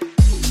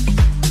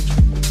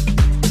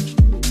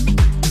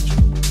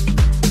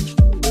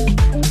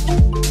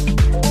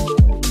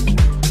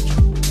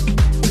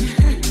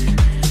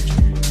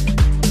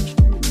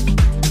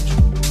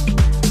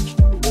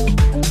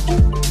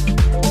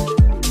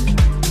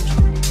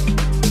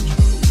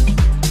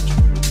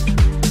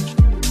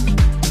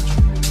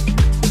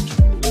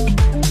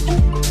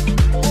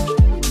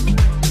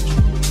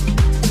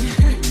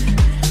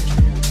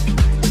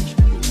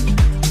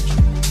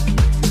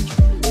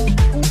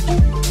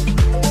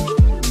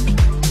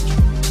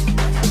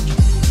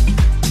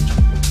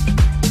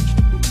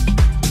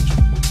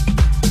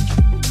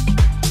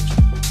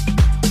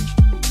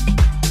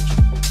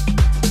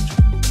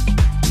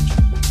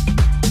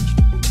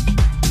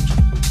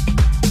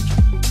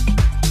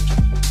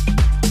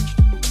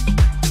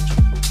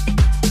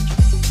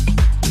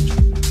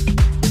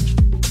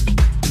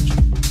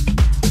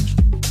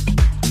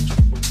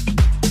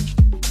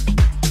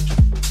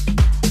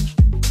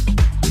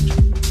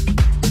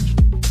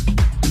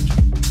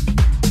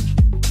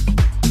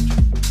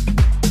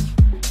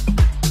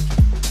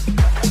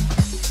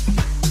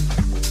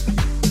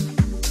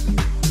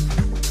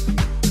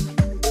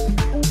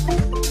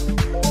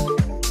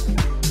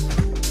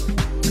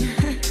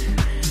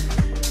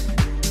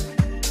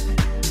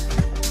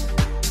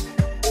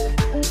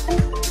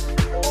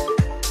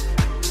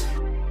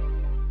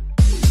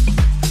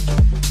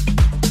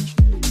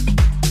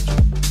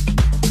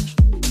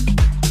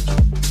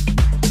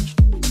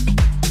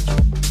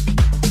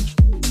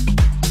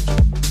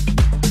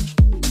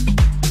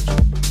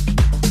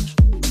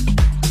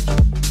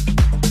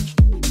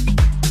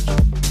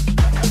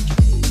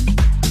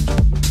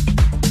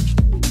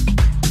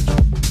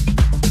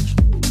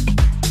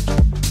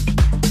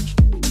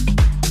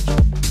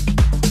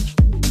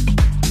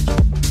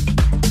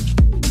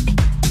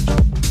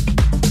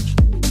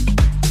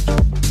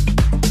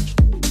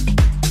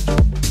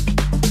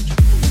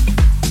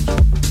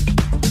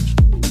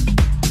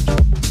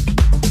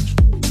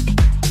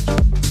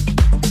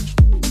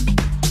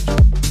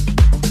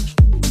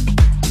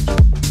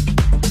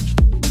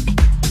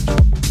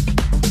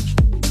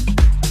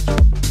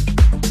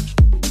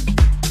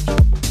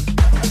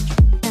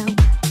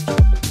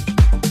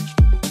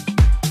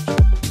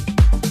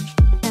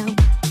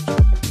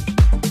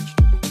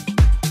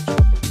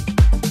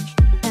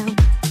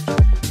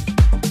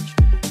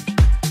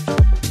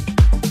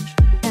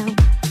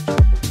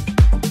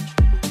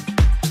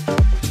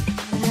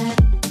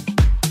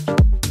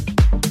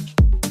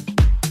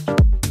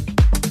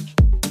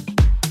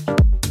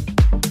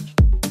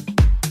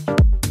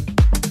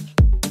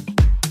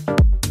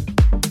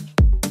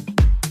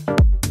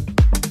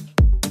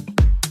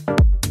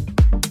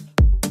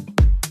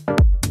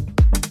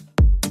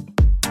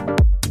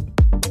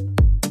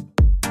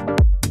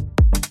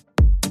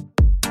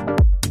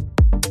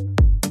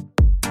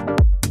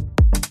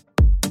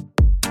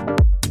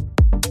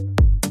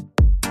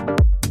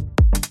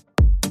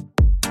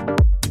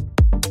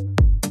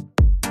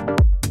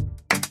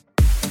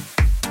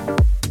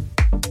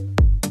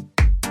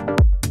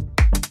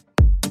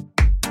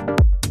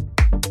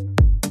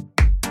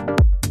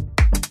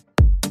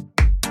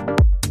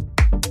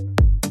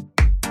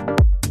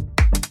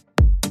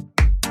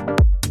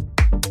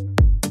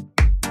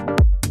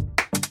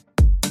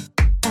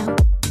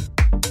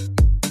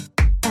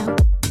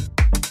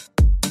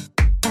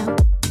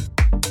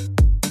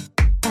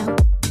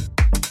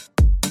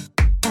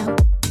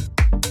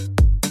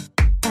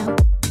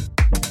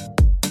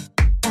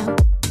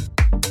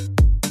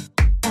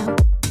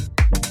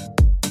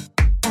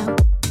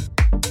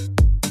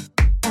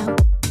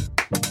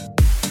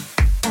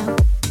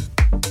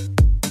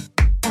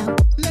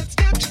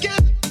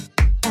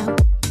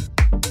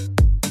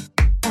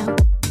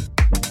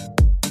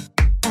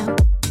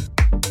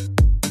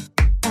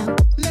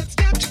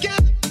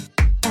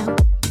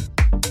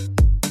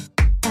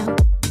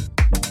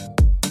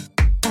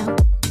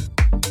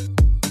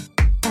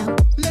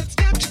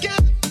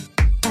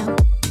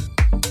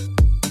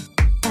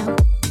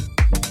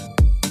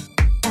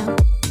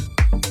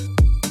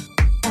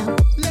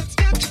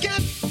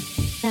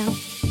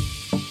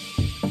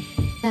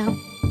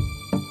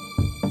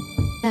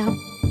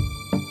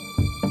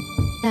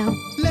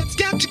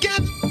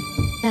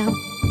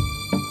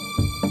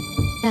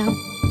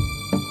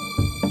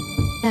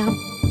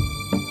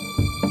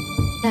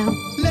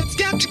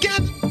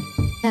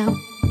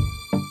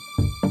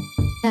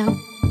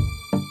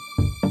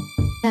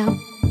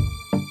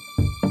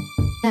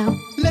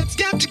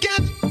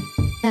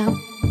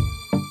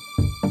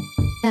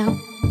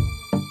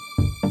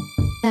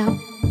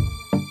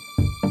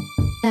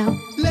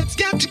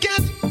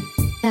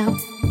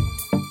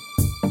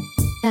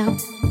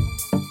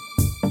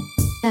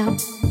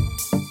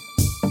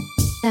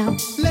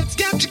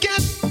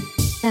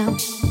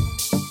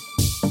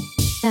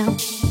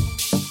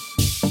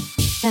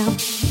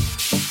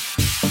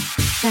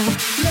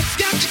 Let's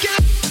get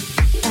together.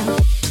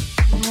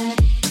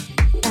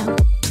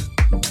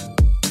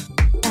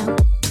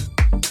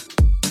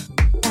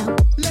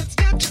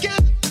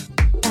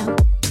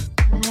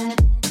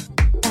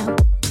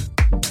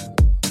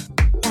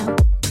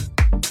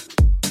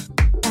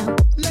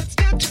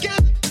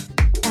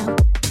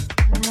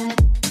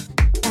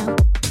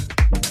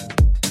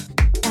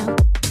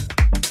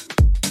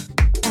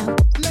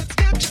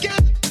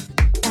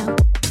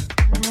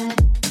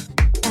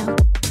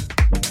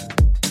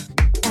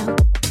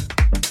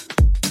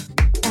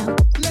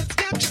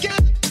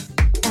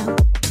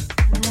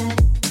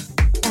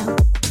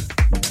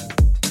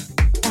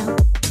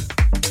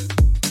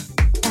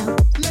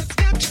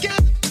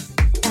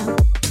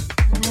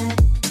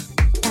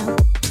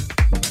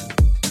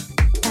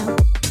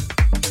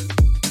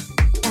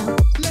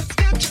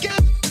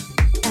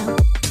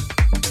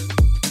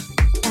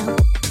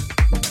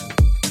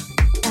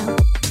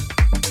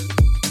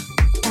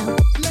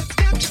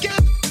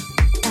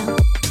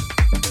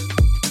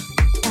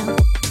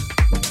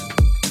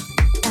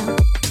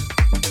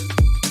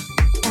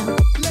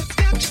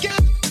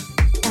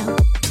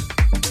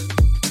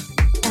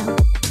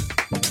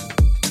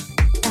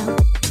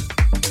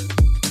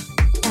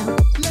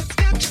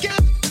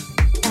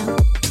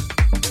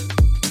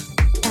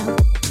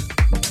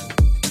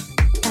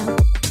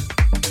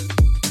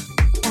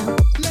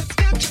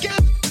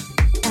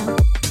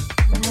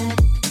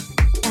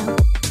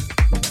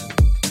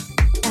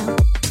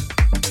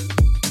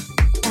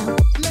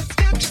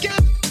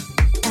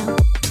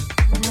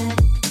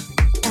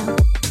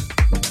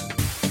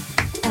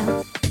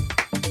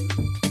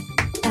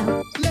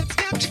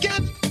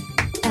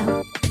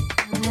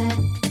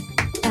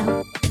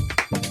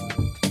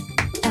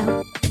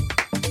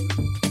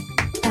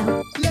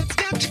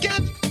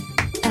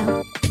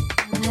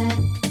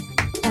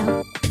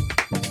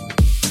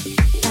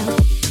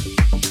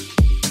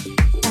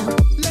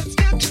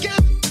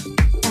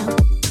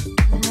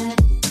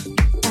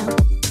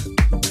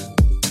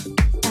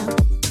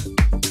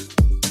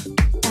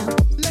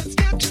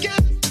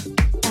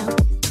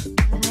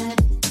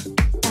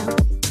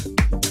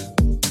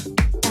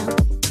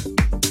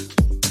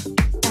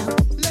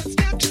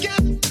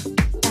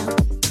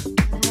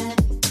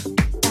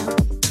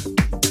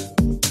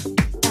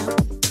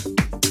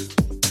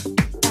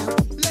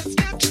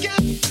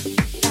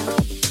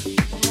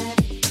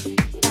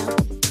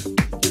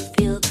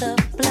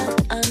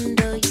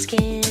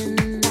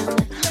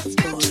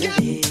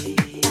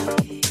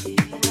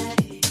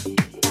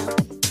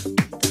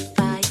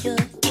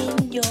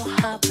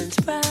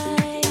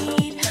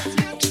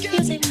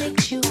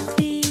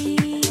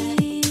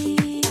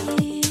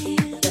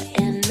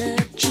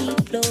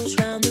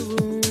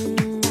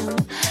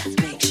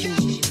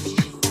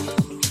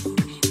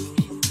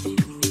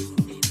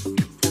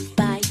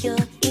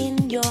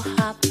 Your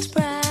heart